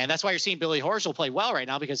 And that's why you're seeing Billy Horschel play well right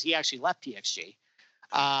now, because he actually left PXG.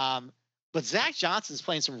 But Zach Johnson's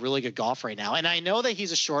playing some really good golf right now. And I know that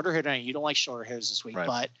he's a shorter hitter, and you don't like shorter hitters this week. Right.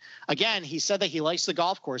 But, again, he said that he likes the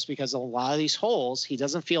golf course because a lot of these holes, he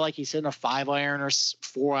doesn't feel like he's hitting a 5-iron or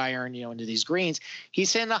 4-iron, into these greens.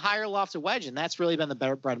 He's hitting a higher lofted wedge, and that's really been the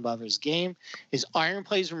better bread and butter of his game. His iron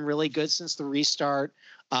play's been really good since the restart.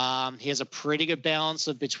 He has a pretty good balance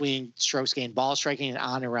between strokes gained, ball striking, and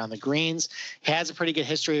on and around the greens. He has a pretty good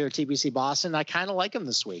history at TPC Boston. I kind of like him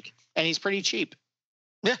this week, and he's pretty cheap.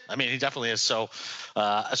 Yeah, I mean, he definitely is. So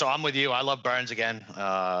I'm with you. I love Burns again,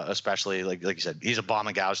 especially like you said, he's a bomb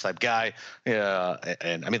and gouge type guy. Yeah,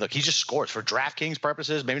 and I mean, look, he just scores for DraftKings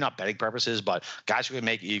purposes, maybe not betting purposes, but guys who can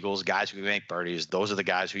make eagles, guys who can make birdies. Those are the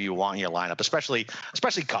guys who you want in your lineup, especially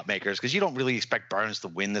cut makers, because you don't really expect Burns to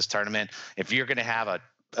win this tournament. If you're going to have a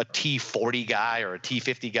T40 guy or a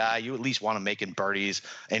T50 guy, you at least want to make in birdies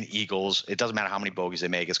and eagles. It doesn't matter how many bogeys they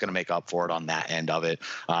make; it's going to make up for it on that end of it.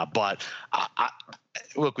 But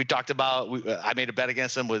look, we talked about. I made a bet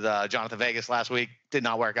against him with Jonathan Vegas last week. Did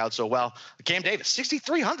not work out so well. Cam Davis,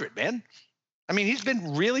 6,300, man. I mean, he's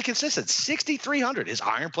been really consistent. 6,300. His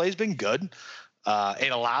iron play's been good.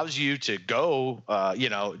 It allows you to go,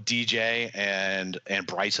 DJ and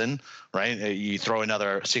Bryson, right? You throw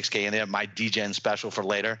another 6K in there. My DGen special for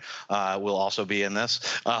later will also be in this.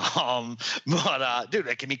 But dude,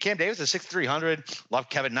 I mean, Cam Davis is 6,300. Love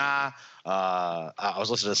Kevin Na. I was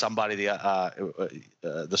listening to somebody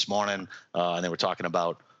this morning, and they were talking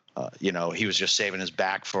about he was just saving his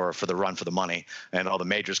back for the run for the money and all the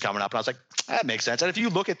majors coming up. And I was like, that makes sense. And if you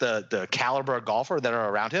look at the caliber of golfer that are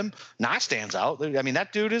around him, Knox stands out. I mean,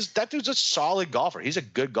 that dude's a solid golfer. He's a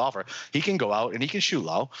good golfer. He can go out and he can shoot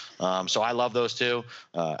low. So I love those two.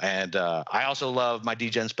 And I also love my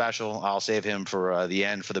DGen special. I'll save him for the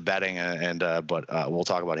end for the betting. But we'll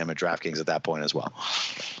talk about him at DraftKings at that point as well.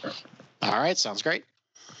 All right. Sounds great.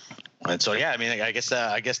 And so, yeah, I mean, I guess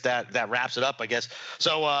that wraps it up, I guess.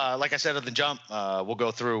 So, like I said at the jump, we'll go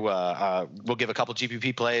through, we'll give a couple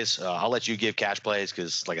GPP plays. I'll let you give cash plays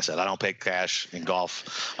because, like I said, I don't pick cash in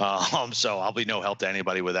golf. So I'll be no help to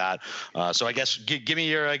anybody with that. So I guess give me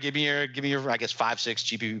your, I guess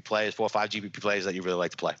 5-6 GPP plays, 4 or 5 GPP plays that you really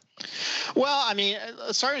like to play. Well, I mean,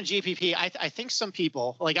 starting with GPP, I think some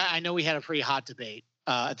people, like I know we had a pretty hot debate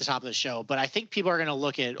at the top of the show, but I think people are going to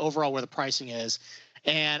look at overall where the pricing is.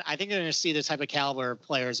 And I think they're going to see the type of caliber of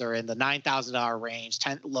players are in the $9,000 range,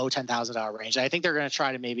 low $10,000 range. I think they're going to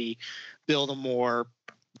try to maybe build a more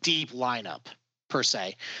deep lineup per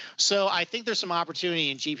se. So I think there's some opportunity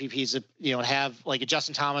in GPPs to have like a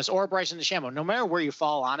Justin Thomas or a Bryson DeChambeau. No matter where you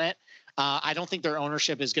fall on it, I don't think their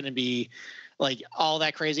ownership is going to be like all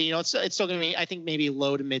that crazy. It's still going to be, I think, maybe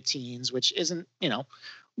low to mid teens, which isn't,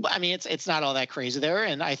 I mean, it's not all that crazy there.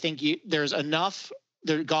 And I think there's enough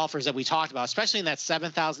the golfers that we talked about, especially in that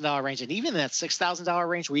 $7,000 range and even in that $6,000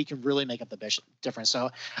 range where you can really make up the difference. So,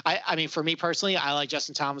 I mean, for me personally, I like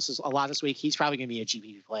Justin Thomas a lot this week. He's probably going to be a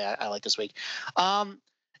GPP play I like this week. I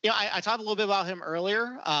talked a little bit about him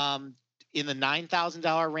earlier in the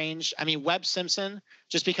 $9,000 range. I mean, Webb Simpson,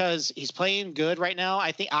 just because he's playing good right now,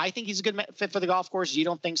 I think he's a good fit for the golf course. You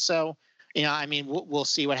don't think so? I mean, we'll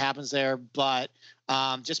see what happens there, but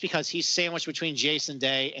just because he's sandwiched between Jason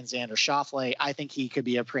Day and Xander Schauffele, I think he could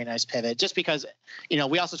be a pretty nice pivot. Just because,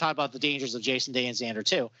 we also talked about the dangers of Jason Day and Xander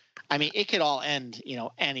too. I mean, it could all end,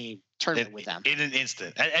 any tournament with them in an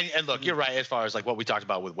instant. And look, you're right as far as like what we talked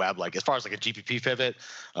about with Webb. Like as far as like a GPP pivot,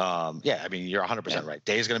 I mean, you're 100% right.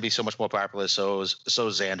 Day is going to be so much more popular. So is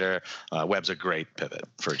Xander. Webb's a great pivot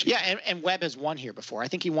for a GPP. Yeah, and Webb has won here before. I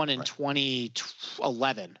think he won in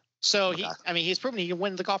 2011. So he's proven he can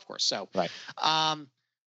win the golf course. So, right.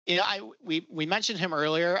 We mentioned him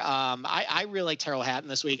earlier. I really like Tyrrell Hatton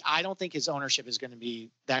this week. I don't think his ownership is going to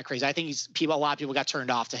be that crazy. I think a lot of people got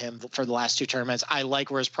turned off to him for the last 2 tournaments. I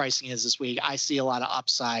like where his pricing is this week. I see a lot of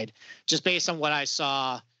upside just based on what I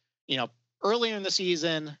saw, earlier in the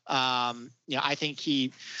season. I think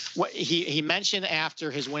he mentioned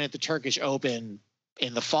after his win at the Turkish Open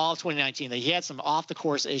in the fall of 2019 that he had some off the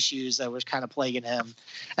course issues that was kind of plaguing him.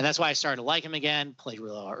 And that's why I started to like him again, played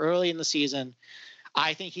really well early in the season.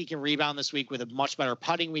 I think he can rebound this week with a much better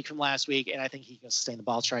putting week from last week. And I think he can sustain the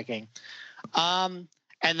ball striking.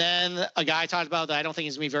 And then a guy I talked about that I don't think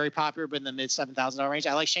is going to be very popular, but in the mid $7,000 range,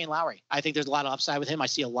 I like Shane Lowry. I think there's a lot of upside with him. I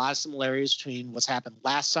see a lot of similarities between what's happened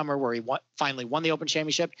last summer where he finally won the Open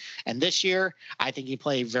Championship. And this year, I think he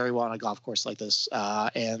played very well on a golf course like this.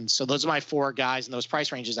 And so those are my 4 guys in those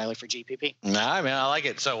price ranges I like for GPP. Nah, man, I like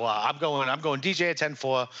it. So I'm going DJ at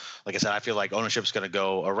 10-4. Like I said, I feel like ownership's going to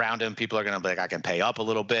go around him. People are going to be like, I can pay up a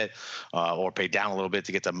little bit or pay down a little bit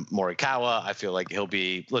to get to Morikawa. I feel like he'll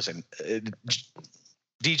be,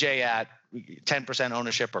 DJ at 10%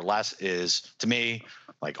 ownership or less is, to me,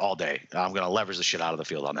 like all day. I'm gonna leverage the shit out of the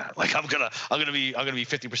field on that. Like I'm gonna be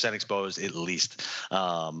 50% exposed at least.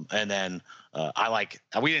 And then I like,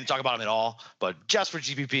 we didn't talk about him at all, but just for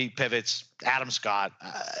GPP pivots, Adam Scott.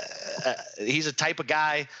 He's a type of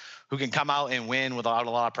guy who can come out and win without a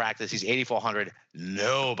lot of practice. He's 8,400.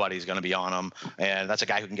 Nobody's gonna be on him, and that's a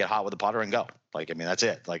guy who can get hot with the putter and go. Like, I mean, that's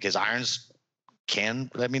it. Like his irons.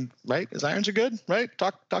 Right? His irons are good, right?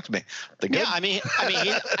 Talk to me. They're good.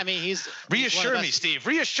 Yeah, he's reassure me, Steve.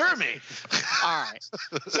 Reassure me. All right.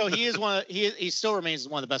 So he still remains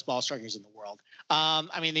one of the best ball strikers in the world.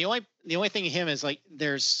 The only thing in him is like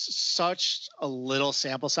there's such a little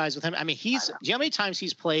sample size with him. I mean, do you know how many times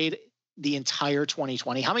he's played the entire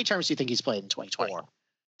 2020? How many tournaments do you think he's played in 2020?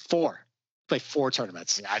 4. Played 4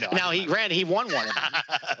 tournaments. Yeah, I know. Now he won one of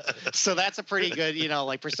them. So that's a pretty good,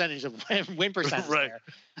 percentage of win percentage right. there.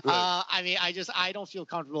 Right. I don't feel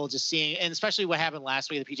comfortable just seeing, and especially what happened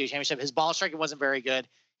last week at the PGA Championship. His ball striking wasn't very good.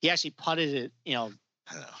 He actually putted it,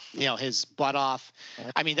 his butt off.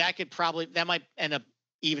 I mean, that might end up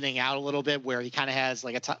evening out a little bit where he kind of has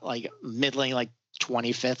like a middling, like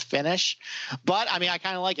 25th finish, but I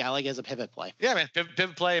kind of like it. I like it as a pivot play. Yeah, man,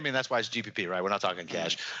 pivot play. I mean, that's why it's GPP, right? We're not talking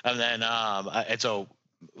cash. And then, and so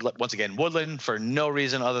once again, Woodland, for no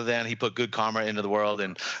reason other than he put good karma into the world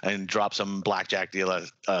and dropped some blackjack dealer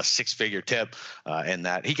a six-figure tip, and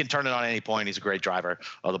that he can turn it on at any point. He's a great driver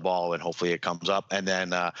of the ball, and hopefully it comes up. And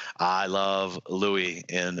then I love Louis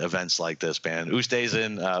in events like this, man. Uste's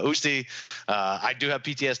in Usti. I do have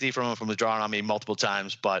PTSD from him, from the drawing on me multiple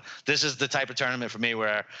times, but this is the type of tournament for me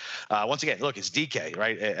where, once again, look, it's DK,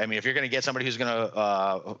 right? I mean, if you're going to get somebody who's going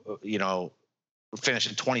to, finish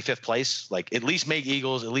in 25th place, like at least make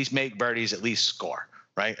eagles, at least make birdies, at least score,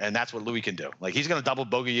 right? And that's what Louis can do. Like he's going to double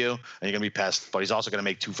bogey you and you're going to be pissed, but he's also going to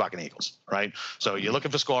make 2 fucking eagles, right? So you're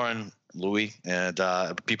looking for scoring, Louis, and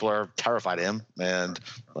people are terrified of him. And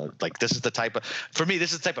like this is the type of, for me,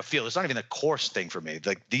 this is the type of feel. It's not even a course thing for me.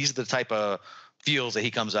 Like these are the type of feels that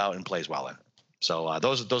he comes out and plays well in. So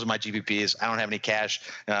those are my GPPs. I don't have any cash.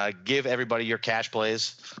 Give everybody your cash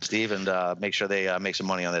plays, Steve, and make sure they make some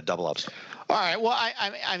money on their double ups. All right. Well,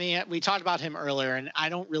 I mean, we talked about him earlier, and I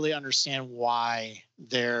don't really understand why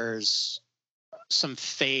there's some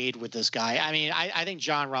fade with this guy. I mean, I think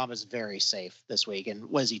Jon Rahm is very safe this week. And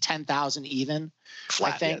was he 10,000 even?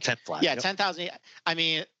 Flat, I think. Yeah, 10 flat. Yeah, yep. 10,000. I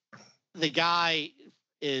mean, the guy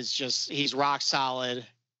is he's rock solid.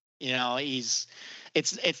 You know, it's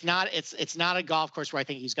not a golf course where I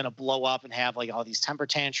think he's going to blow up and have like all these temper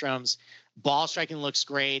tantrums. Ball striking looks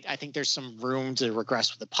great. I think there's some room to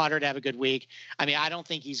regress with the putter to have a good week. I mean, I don't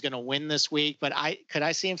think he's going to win this week, but could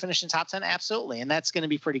I see him finishing top 10? Absolutely. And that's going to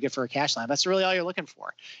be pretty good for a cash line. That's really all you're looking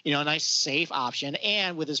for. You know, a nice safe option.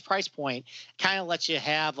 And with his price point, kind of lets you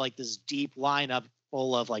have like this deep lineup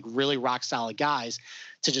full of like really rock solid guys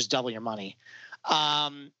to just double your money.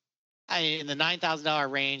 In the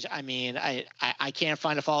 $9,000 range, I mean, I can't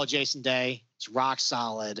find a follow Jason Day. It's rock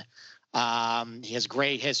solid. He has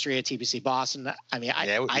great history at TPC Boston. I mean, I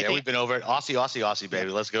think we've been over it. Aussie,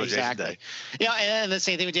 baby. Let's go, exactly. Jason Day. Yeah, and the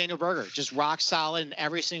same thing with Daniel Berger. Just rock solid in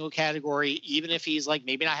every single category. Even if he's like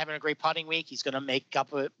maybe not having a great putting week, he's going to make up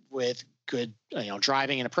with good,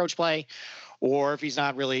 driving and approach play. Or if he's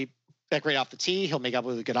not really that great off the tee, he'll make up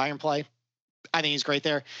with a good iron play. I think he's great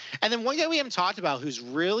there. And then one guy we haven't talked about who's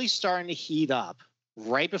really starting to heat up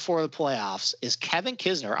right before the playoffs is Kevin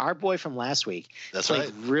Kisner, our boy from last week. That's played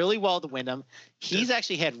right. really well to Wyndham. He's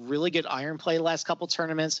actually had really good iron play the last couple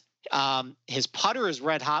tournaments. His putter is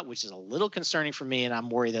red hot, which is a little concerning for me, and I'm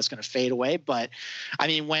worried that's going to fade away. But, I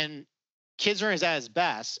mean, when Kisner is at his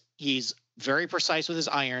best, he's very precise with his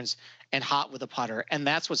irons and hot with a putter, and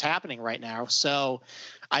that's what's happening right now. So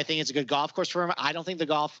I think it's a good golf course for him. I don't think the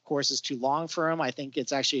golf course is too long for him. I think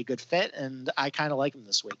it's actually a good fit, and I kind of like him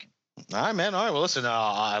this week. All right, man. All right. Well, listen,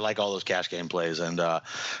 I like all those cash game plays, and I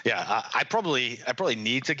probably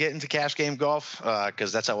need to get into cash game golf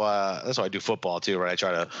because that's how I do football too, right? I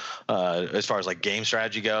try to, as far as like game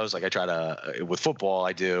strategy goes, like I try to with football,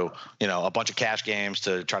 I do a bunch of cash games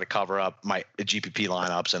to try to cover up my GPP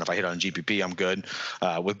lineups, and if I hit on GPP, I'm good.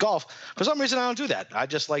 With golf, for some reason, I don't do that. I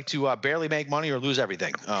just like to barely make money or lose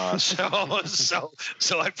everything.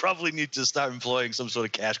 So I probably need to start employing some sort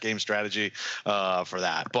of cash game strategy for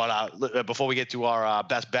that, but. Before we get to our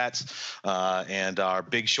best bets and our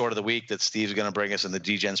big short of the week that Steve's going to bring us in the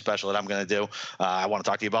DGen special that I'm going to do, I want to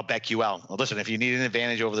talk to you about BetQL. Well, listen, if you need an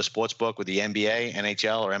advantage over the sports book with the NBA,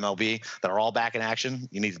 NHL, or MLB that are all back in action,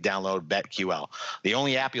 you need to download BetQL. The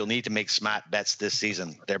only app you'll need to make smart bets this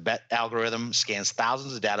season. Their bet algorithm scans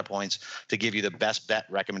thousands of data points to give you the best bet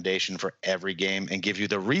recommendation for every game and give you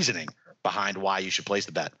the reasoning behind why you should place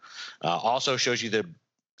the bet. Also shows you the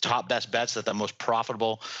top best bets that are the most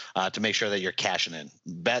profitable to make sure that you're cashing in.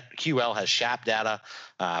 BetQL has sharp data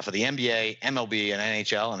for the NBA, MLB, and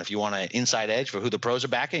NHL. And if you want an inside edge for who the pros are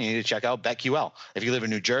backing, you need to check out BetQL. If you live in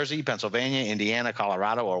New Jersey, Pennsylvania, Indiana,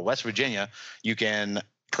 Colorado, or West Virginia, you can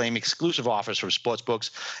claim exclusive offers from sportsbooks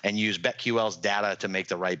and use BetQL's data to make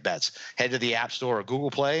the right bets. Head to the App Store or Google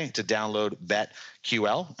Play to download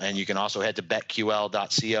BetQL. And you can also head to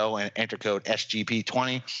betql.co and enter code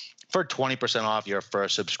SGP20 for 20% off your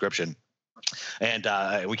first subscription. And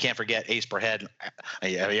we can't forget Ace Per Head.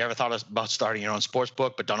 Have you ever thought about starting your own sports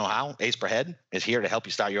book but don't know how? Ace Per Head is here to help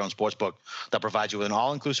you start your own sports book that provides you with an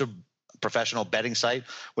all-inclusive professional betting site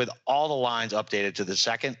with all the lines updated to the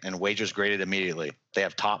second and wagers graded immediately. They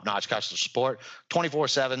have top-notch customer support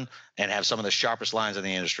 24/7 and have some of the sharpest lines in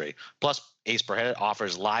the industry. Plus, Ace Per Head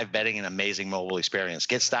offers live betting and amazing mobile experience.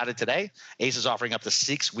 Get started today. Ace is offering up to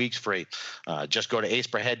 6 weeks free. Just go to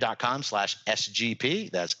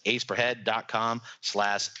aceperhead.com/SGP. That's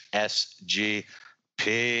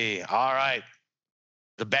aceperhead.com/SGP. All right.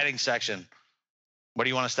 The betting section. What do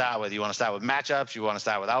you want to start with? You want to start with matchups? You want to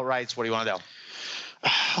start with outrights? What do you want to do?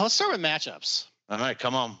 Let's start with matchups. All right,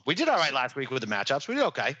 come on. We did all right last week with the matchups. We did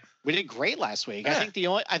okay. We did great last week. Yeah. I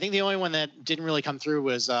think the only one that didn't really come through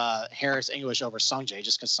was Harris English over Sungjae,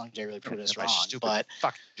 just because Sungjae really proved us wrong. But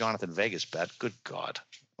fuck Jonathan Vegas bet. Good God.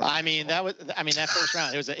 That first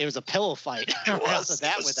round it was a pillow fight.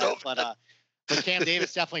 But Cam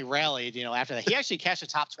Davis definitely rallied, after that. He actually cashed a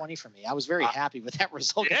top 20 for me. I was very happy with that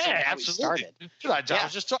result. Yeah, absolutely. I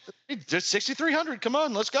was just 6,300. Come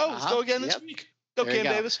on, let's go. Let's go again this week. Go, Cam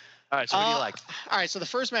Davis. All right, so what do you like? All right, so the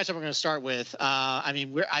first matchup we're going to start with, I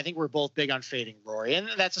think we're both big on fading Rory, and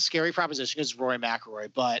that's a scary proposition because Rory McIlroy.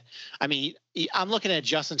 But I'm looking at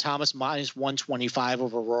Justin Thomas minus 125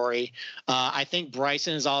 over Rory. I think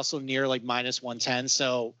Bryson is also near like minus 110.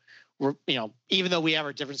 So we're, even though we have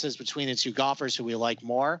our differences between the two golfers who we like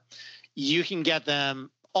more, you can get them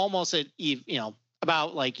almost at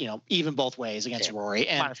about even both ways against Rory.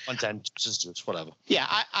 And minus 110, just whatever. Yeah,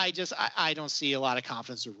 I don't see a lot of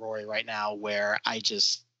confidence with Rory right now where I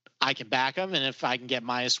can back him. And if I can get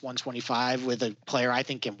minus 125 with a player I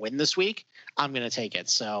think can win this week, I'm going to take it.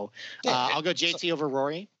 So I'll go JT over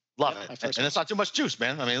Rory. Love it. And it's not too much juice,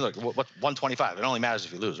 man. I mean, look, what 125? It only matters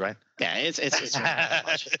if you lose, right? Yeah, it's really not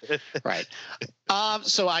much. Right.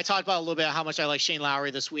 So I talked about a little bit how much I like Shane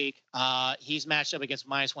Lowry this week. He's matched up against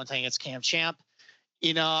minus 110 against Cam Champ.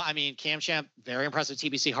 Cam Champ, very impressive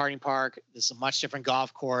TPC Harding Park. This is a much different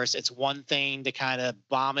golf course. It's one thing to kind of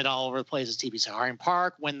bomb it all over the place at TPC Harding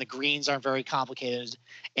Park when the greens aren't very complicated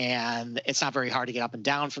and it's not very hard to get up and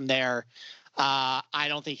down from there. I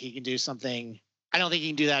don't think he can do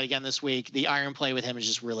that again this week. The iron play with him is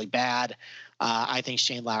just really bad. I think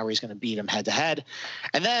Shane Lowry is going to beat him head to head.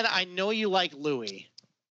 And then I know you like Louis,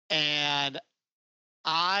 and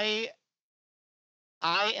I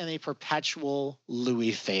am a perpetual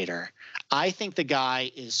Louis fader. I think the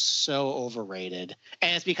guy is so overrated,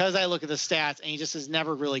 and it's because I look at the stats, and he just is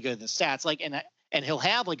never really good at the stats. And he'll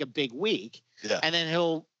have like a big week, and then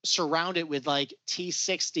he'll surround it with like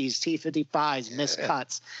T60s, T55s, missed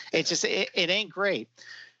cuts. It's just it ain't great.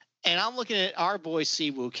 And I'm looking at our boy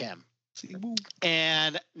Siwoo Kim,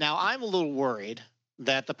 and now I'm a little worried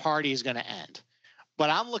that the party is going to end. But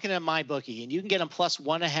I'm looking at my bookie, and you can get him plus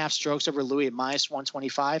 1.5 strokes over Louis at minus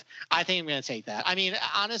 125. I think I'm going to take that. I mean,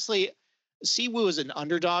 honestly, Siwoo is an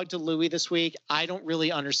underdog to Louis this week. I don't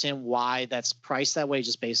really understand why that's priced that way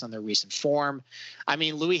just based on their recent form. I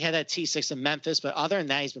mean, Louis had that T6 in Memphis, but other than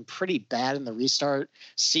that, he's been pretty bad in the restart.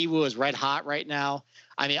 Siwoo is red hot right now.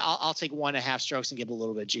 I mean, I'll take 1.5 strokes and give a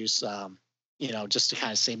little bit of juice, just to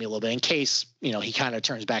kind of save me a little bit in case, he kind of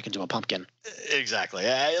turns back into a pumpkin. Exactly.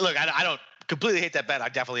 Look, I don't completely hate that bet. I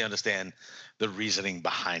definitely understand the reasoning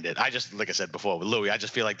behind it. I just, like I said before with Louis, I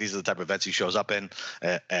just feel like these are the type of events he shows up in,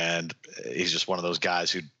 and he's just one of those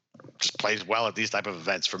guys who just plays well at these type of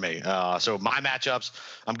events for me. So my matchups,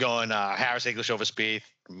 I'm going Harris English over Spieth,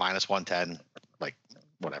 minus 110, like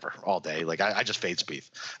whatever, all day. Like I just fade Spieth,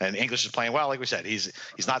 and English is playing well. Like we said, he's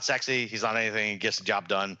not sexy, he's not anything. He gets the job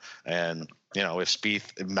done, and if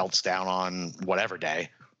Spieth melts down on whatever day,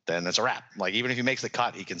 then it's a wrap. Like even if he makes the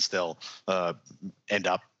cut, he can still end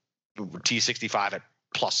up T65 at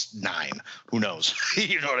plus 9. Who knows?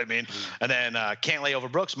 You know what I mean? And then Cantlay over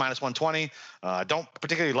Brooks minus 120. Don't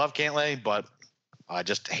particularly love Cantlay, but I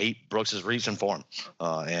just hate Brooks's recent form,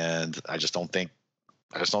 and I just don't think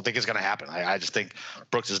it's going to happen. I just think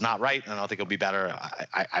Brooks is not right, and I don't think he'll be better.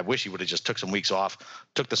 I wish he would have just took some weeks off,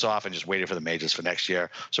 took this off, and just waited for the majors for next year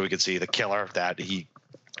so we could see the killer that he,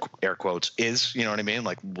 air quotes, is. You know what I mean?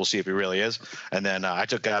 Like, we'll see if he really is. And then I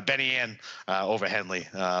took Benny Ann over Henley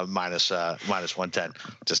minus 110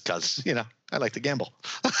 just because, I like to gamble.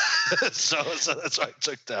 so that's why I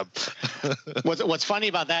took them. What's funny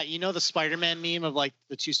about that, the Spider-Man meme of like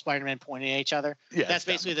the two Spider-Men pointing at each other? Yeah, that's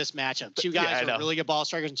basically this matchup. Two guys are really good ball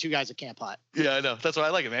strikers and two guys that can't putt. Yeah, I know. That's why I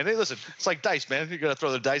like it, man. Hey, listen, it's like dice, man. You're going to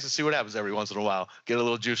throw the dice and see what happens every once in a while. Get a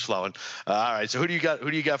little juice flowing. All right, so who do you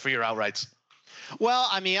got for your outrights? Well,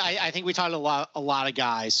 I mean, I think we talked a lot of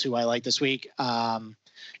guys who I like this week. I'll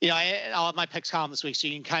have my picks column this week, so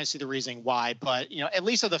you can kind of see the reasoning why. But at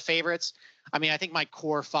least of the favorites, I mean, I think my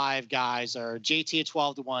core 5 guys are JT at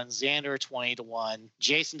 12-1, Xander at 20-1,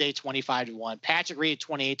 Jason Day 25-1, Patrick Reed at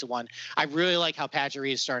 28-1. I really like how Patrick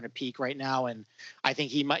Reed is starting to peak right now, and I think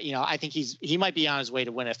he might, he might be on his way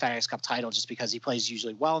to win a FedEx Cup title just because he plays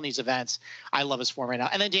usually well in these events. I love his form right now.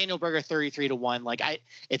 And then Daniel Berger 33-1. Like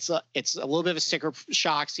it's a little bit of a sticker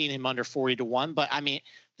shock seeing him under 40-1, but I mean,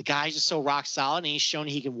 the guy's just so rock solid and he's shown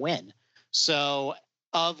he can win. So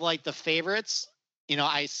of like the favorites,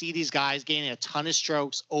 I see these guys gaining a ton of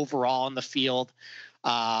strokes overall in the field.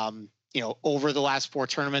 over the last 4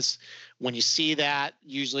 tournaments, when you see that,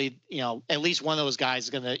 usually, at least one of those guys is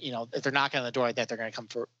going to, if they're knocking on the door like that, they're going to come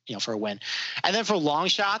for a win. And then for long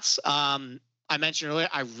shots, I mentioned earlier,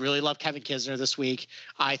 I really love Kevin Kisner this week.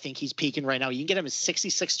 I think he's peaking right now. You can get him at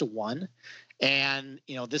 66-1. And,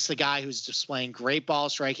 this is a guy who's displaying great ball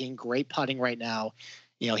striking, great putting right now.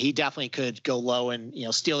 He definitely could go low and,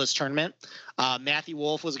 steal this tournament. Matthew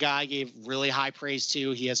Wolff was a guy I gave really high praise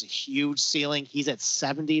to. He has a huge ceiling. He's at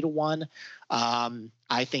 70-1.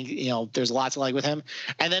 I think, there's a lot to like with him.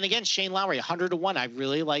 And then again, Shane Lowry, 100-1. I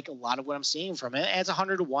really like a lot of what I'm seeing from it. As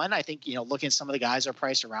 100-1, I think, looking at some of the guys are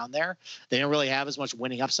priced around there, they don't really have as much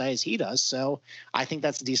winning upside as he does. So I think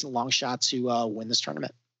that's a decent long shot to win this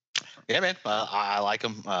tournament. Yeah, man. I like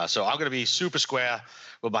him. So I'm going to be super square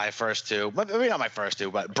with my first two. Maybe not my first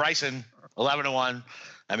two, but Bryson, 11-1.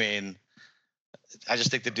 I mean, I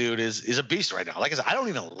just think the dude is a beast right now. Like I said, I don't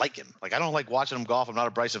even like him. Like, I don't like watching him golf. I'm not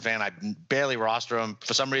a Bryson fan. I barely roster him.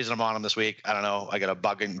 For some reason, I'm on him this week. I don't know. I got a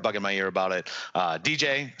bug in my ear about it.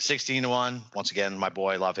 DJ, 16-1. Once again, my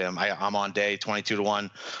boy, love him. I'm on day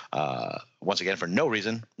 22-1. Once again, for no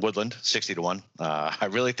reason, Woodland, 60-1. I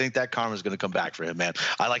really think that karma is going to come back for him, man.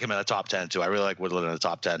 I like him in the top 10 too. I really like Woodland in the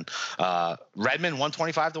top 10. Redmond,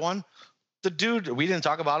 125-1. The dude, we didn't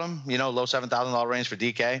talk about him, low $7,000 range for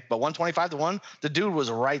DK, but 125-1, the dude was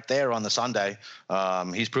right there on the Sunday.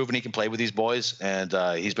 He's proven he can play with these boys, and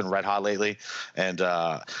he's been red hot lately. And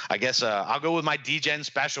I guess I'll go with my DGen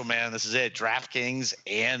special, man. This is it. DraftKings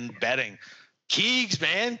and betting. Keegs,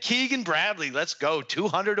 man. Keegan Bradley. Let's go.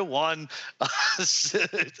 200-1,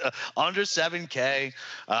 under 7K.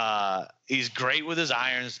 He's great with his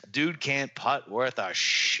irons. Dude can't putt worth a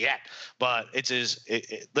shit, but it's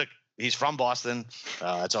look, he's from Boston.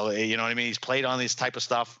 That's all, you know what I mean? He's played on this type of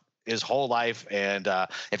stuff his whole life. And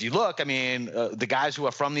if you look, I mean, the guys who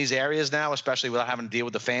are from these areas now, especially without having to deal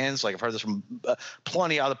with the fans, like I've heard this from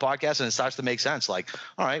plenty of other podcasts, and it starts to make sense. Like,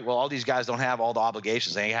 all right, well, all these guys don't have all the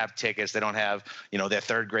obligations. They have tickets. They don't have, their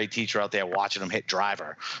third grade teacher out there watching them hit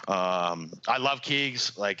driver. I love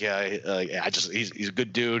Keegs. Like, he's a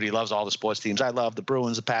good dude. He loves all the sports teams. I love the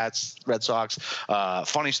Bruins, the Pats, Red Sox.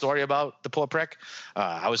 Funny story about the poor prick.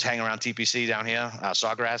 I was hanging around TPC down here,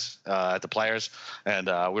 Sawgrass, at the Players, and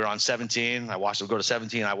we were on 17. I watched him go to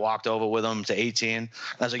 17. I walked over with him to 18.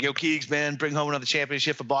 I was like, yo, Keegs, man, bring home another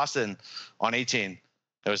championship for Boston on 18.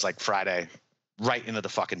 It was like Friday, right into the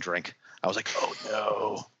fucking drink. I was like, oh,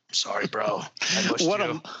 no. Sorry, bro. I mushed what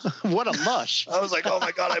you. What a mush. I was like, oh,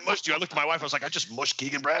 my God, I mushed you. I looked at my wife. I was like, I just mushed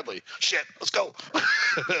Keegan Bradley. Shit, let's go.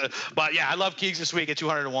 But, yeah, I love Keegs this week at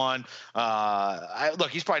 201.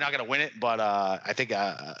 Look, he's probably not going to win it, but I think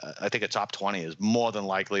a top 20 is more than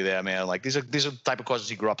likely there, man. Like, these are the type of courses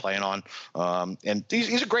he grew up playing on. And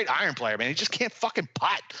he's a great iron player, man. He just can't fucking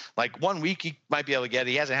putt. Like, 1 week he might be able to get it.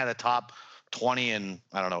 He hasn't had a top 20 in,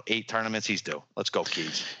 I don't know, 8 tournaments. He's due. Let's go,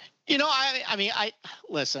 Keegs.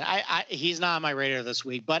 Listen, he's not on my radar this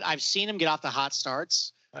week, but I've seen him get off the hot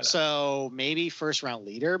starts. So maybe first round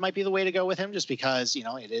leader might be the way to go with him, just because,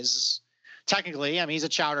 it is technically, he's a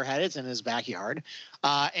chowderhead. It's in his backyard.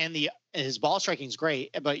 And his ball striking is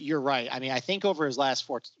great, but you're right. I think over his last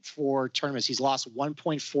four tournaments, he's lost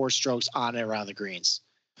 1.4 strokes on and around the greens.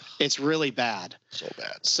 It's really bad. So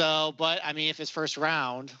bad. So, but if it's first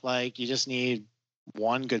round, like, you just need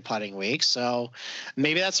one good putting week, so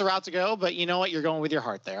maybe that's the route to go. But you know what, you're going with your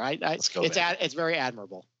heart there. Let's go. It's very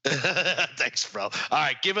admirable. Thanks, bro. All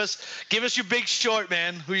right, give us your Big Short,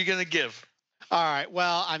 man. Who are you gonna give? All right.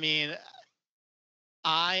 Well,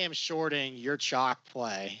 I am shorting your chalk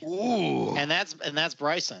play. Ooh. And that's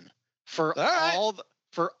Bryson for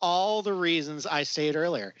all the reasons I stated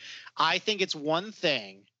earlier. I think it's one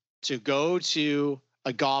thing to go to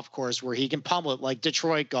a golf course where he can pummel it, like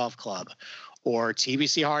Detroit Golf Club or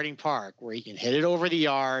TBC Harding Park, where he can hit it over the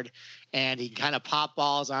yard and he can kind of pop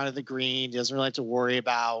balls onto the green. Doesn't really have to worry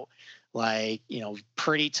about, like,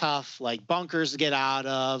 pretty tough, like, bunkers to get out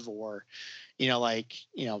of, or,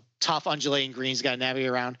 tough undulating greens you got to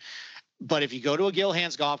navigate around. But if you go to a Gil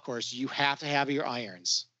Hanse golf course, you have to have your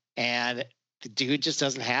irons, and the dude just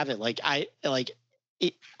doesn't have it. I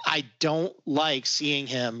don't like seeing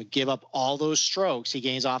him give up all those strokes he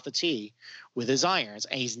gains off the tee with his irons,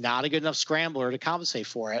 and he's not a good enough scrambler to compensate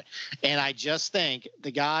for it. And I just think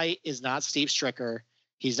the guy is not Steve Stricker.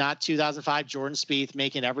 He's not 2005 Jordan Spieth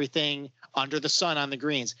making everything under the sun on the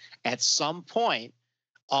greens. At some point,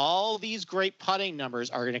 all these great putting numbers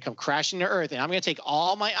are going to come crashing to earth, and I'm going to take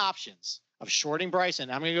all my options of shorting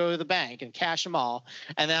Bryson. I'm going to go to the bank and cash them all,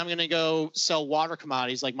 and then I'm going to go sell water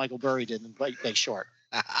commodities like Michael Burry did in Big Short.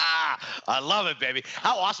 I love it, baby.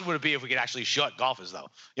 How awesome would it be if we could actually short golfers, though?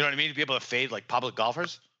 You know what I mean? To be able to fade like public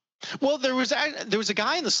golfers. Well, there was a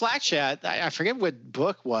guy in the Slack chat. I forget what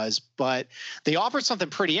book was, but they offered something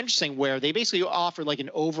pretty interesting where they basically offered like an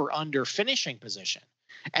over/under finishing position,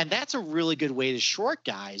 and that's a really good way to short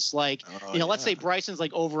guys. Like let's say Bryson's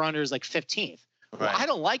like over/under is like 15th. Right. Well, I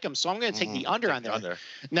don't like him, so I'm going to take the under on there.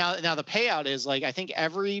 Now the payout is like I think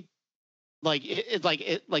every let's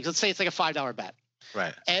say it's like a $5 bet.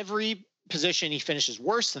 Right. Every position he finishes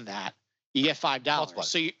worse than that, you get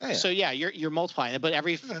 $5. So you're multiplying it, but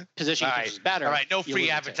every position is better. All right, no free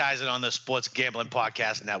advertising on the Sports Gambling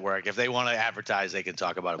Podcast Network. If they want to advise, they can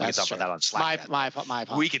talk about it. We can talk about that on Slack. My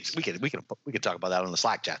apologies. We can talk about that on the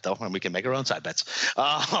Slack chat though, and we can make our own side bets.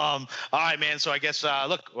 All right, man. So I guess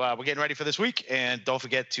we're getting ready for this week, and don't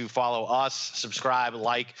forget to follow us, subscribe,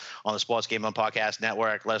 like on the Sports Gambling Podcast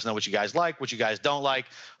Network. Let us know what you guys like, what you guys don't like.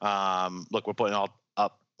 We're putting up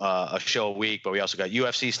a show a week, but we also got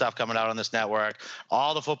UFC stuff coming out on this network,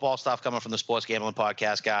 all the football stuff coming from the Sports Gambling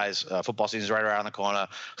Podcast, guys. Football season's right around the corner.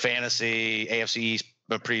 Fantasy, AFC East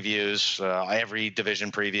previews, every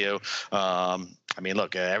division preview.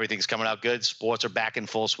 Everything's coming out good. Sports are back in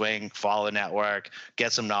full swing. Follow the network,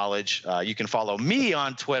 get some knowledge. You can follow me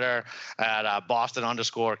on Twitter at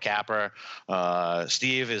Boston_Capper.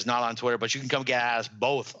 Steve is not on Twitter, but you can come get us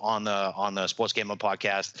both on the Sports Gambling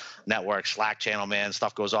Podcast Network Slack channel, man.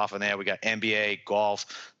 Stuff goes off in there. We got NBA, golf,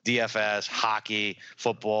 DFS, hockey,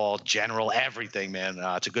 football, general, everything, man.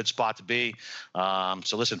 It's a good spot to be.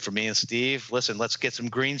 So listen, for me and Steve, let's get some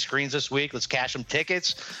green screens this week. Let's cash some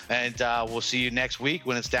tickets, and we'll see you next week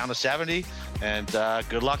when it's down to 70. And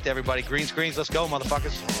good luck to everybody. Green screens, let's go,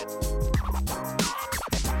 motherfuckers.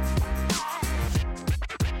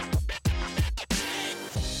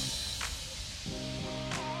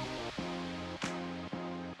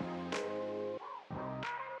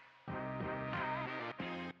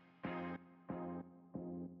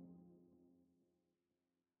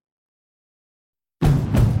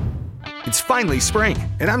 It's finally spring,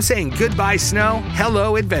 and I'm saying goodbye snow,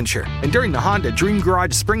 hello adventure. And during the Honda Dream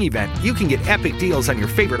Garage Spring Event, you can get epic deals on your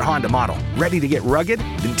favorite Honda model. Ready to get rugged?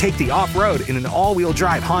 Then take the off-road in an all-wheel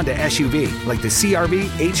drive Honda SUV, like the CR-V,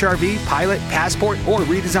 HR-V, Pilot, Passport, or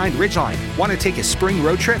redesigned Ridgeline. Want to take a spring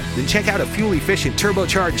road trip? Then check out a fuel-efficient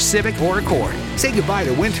turbocharged Civic or Accord. Say goodbye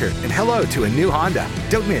to winter and hello to a new Honda.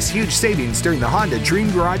 Don't miss huge savings during the Honda Dream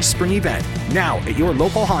Garage Spring Event, now at your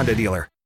local Honda dealer.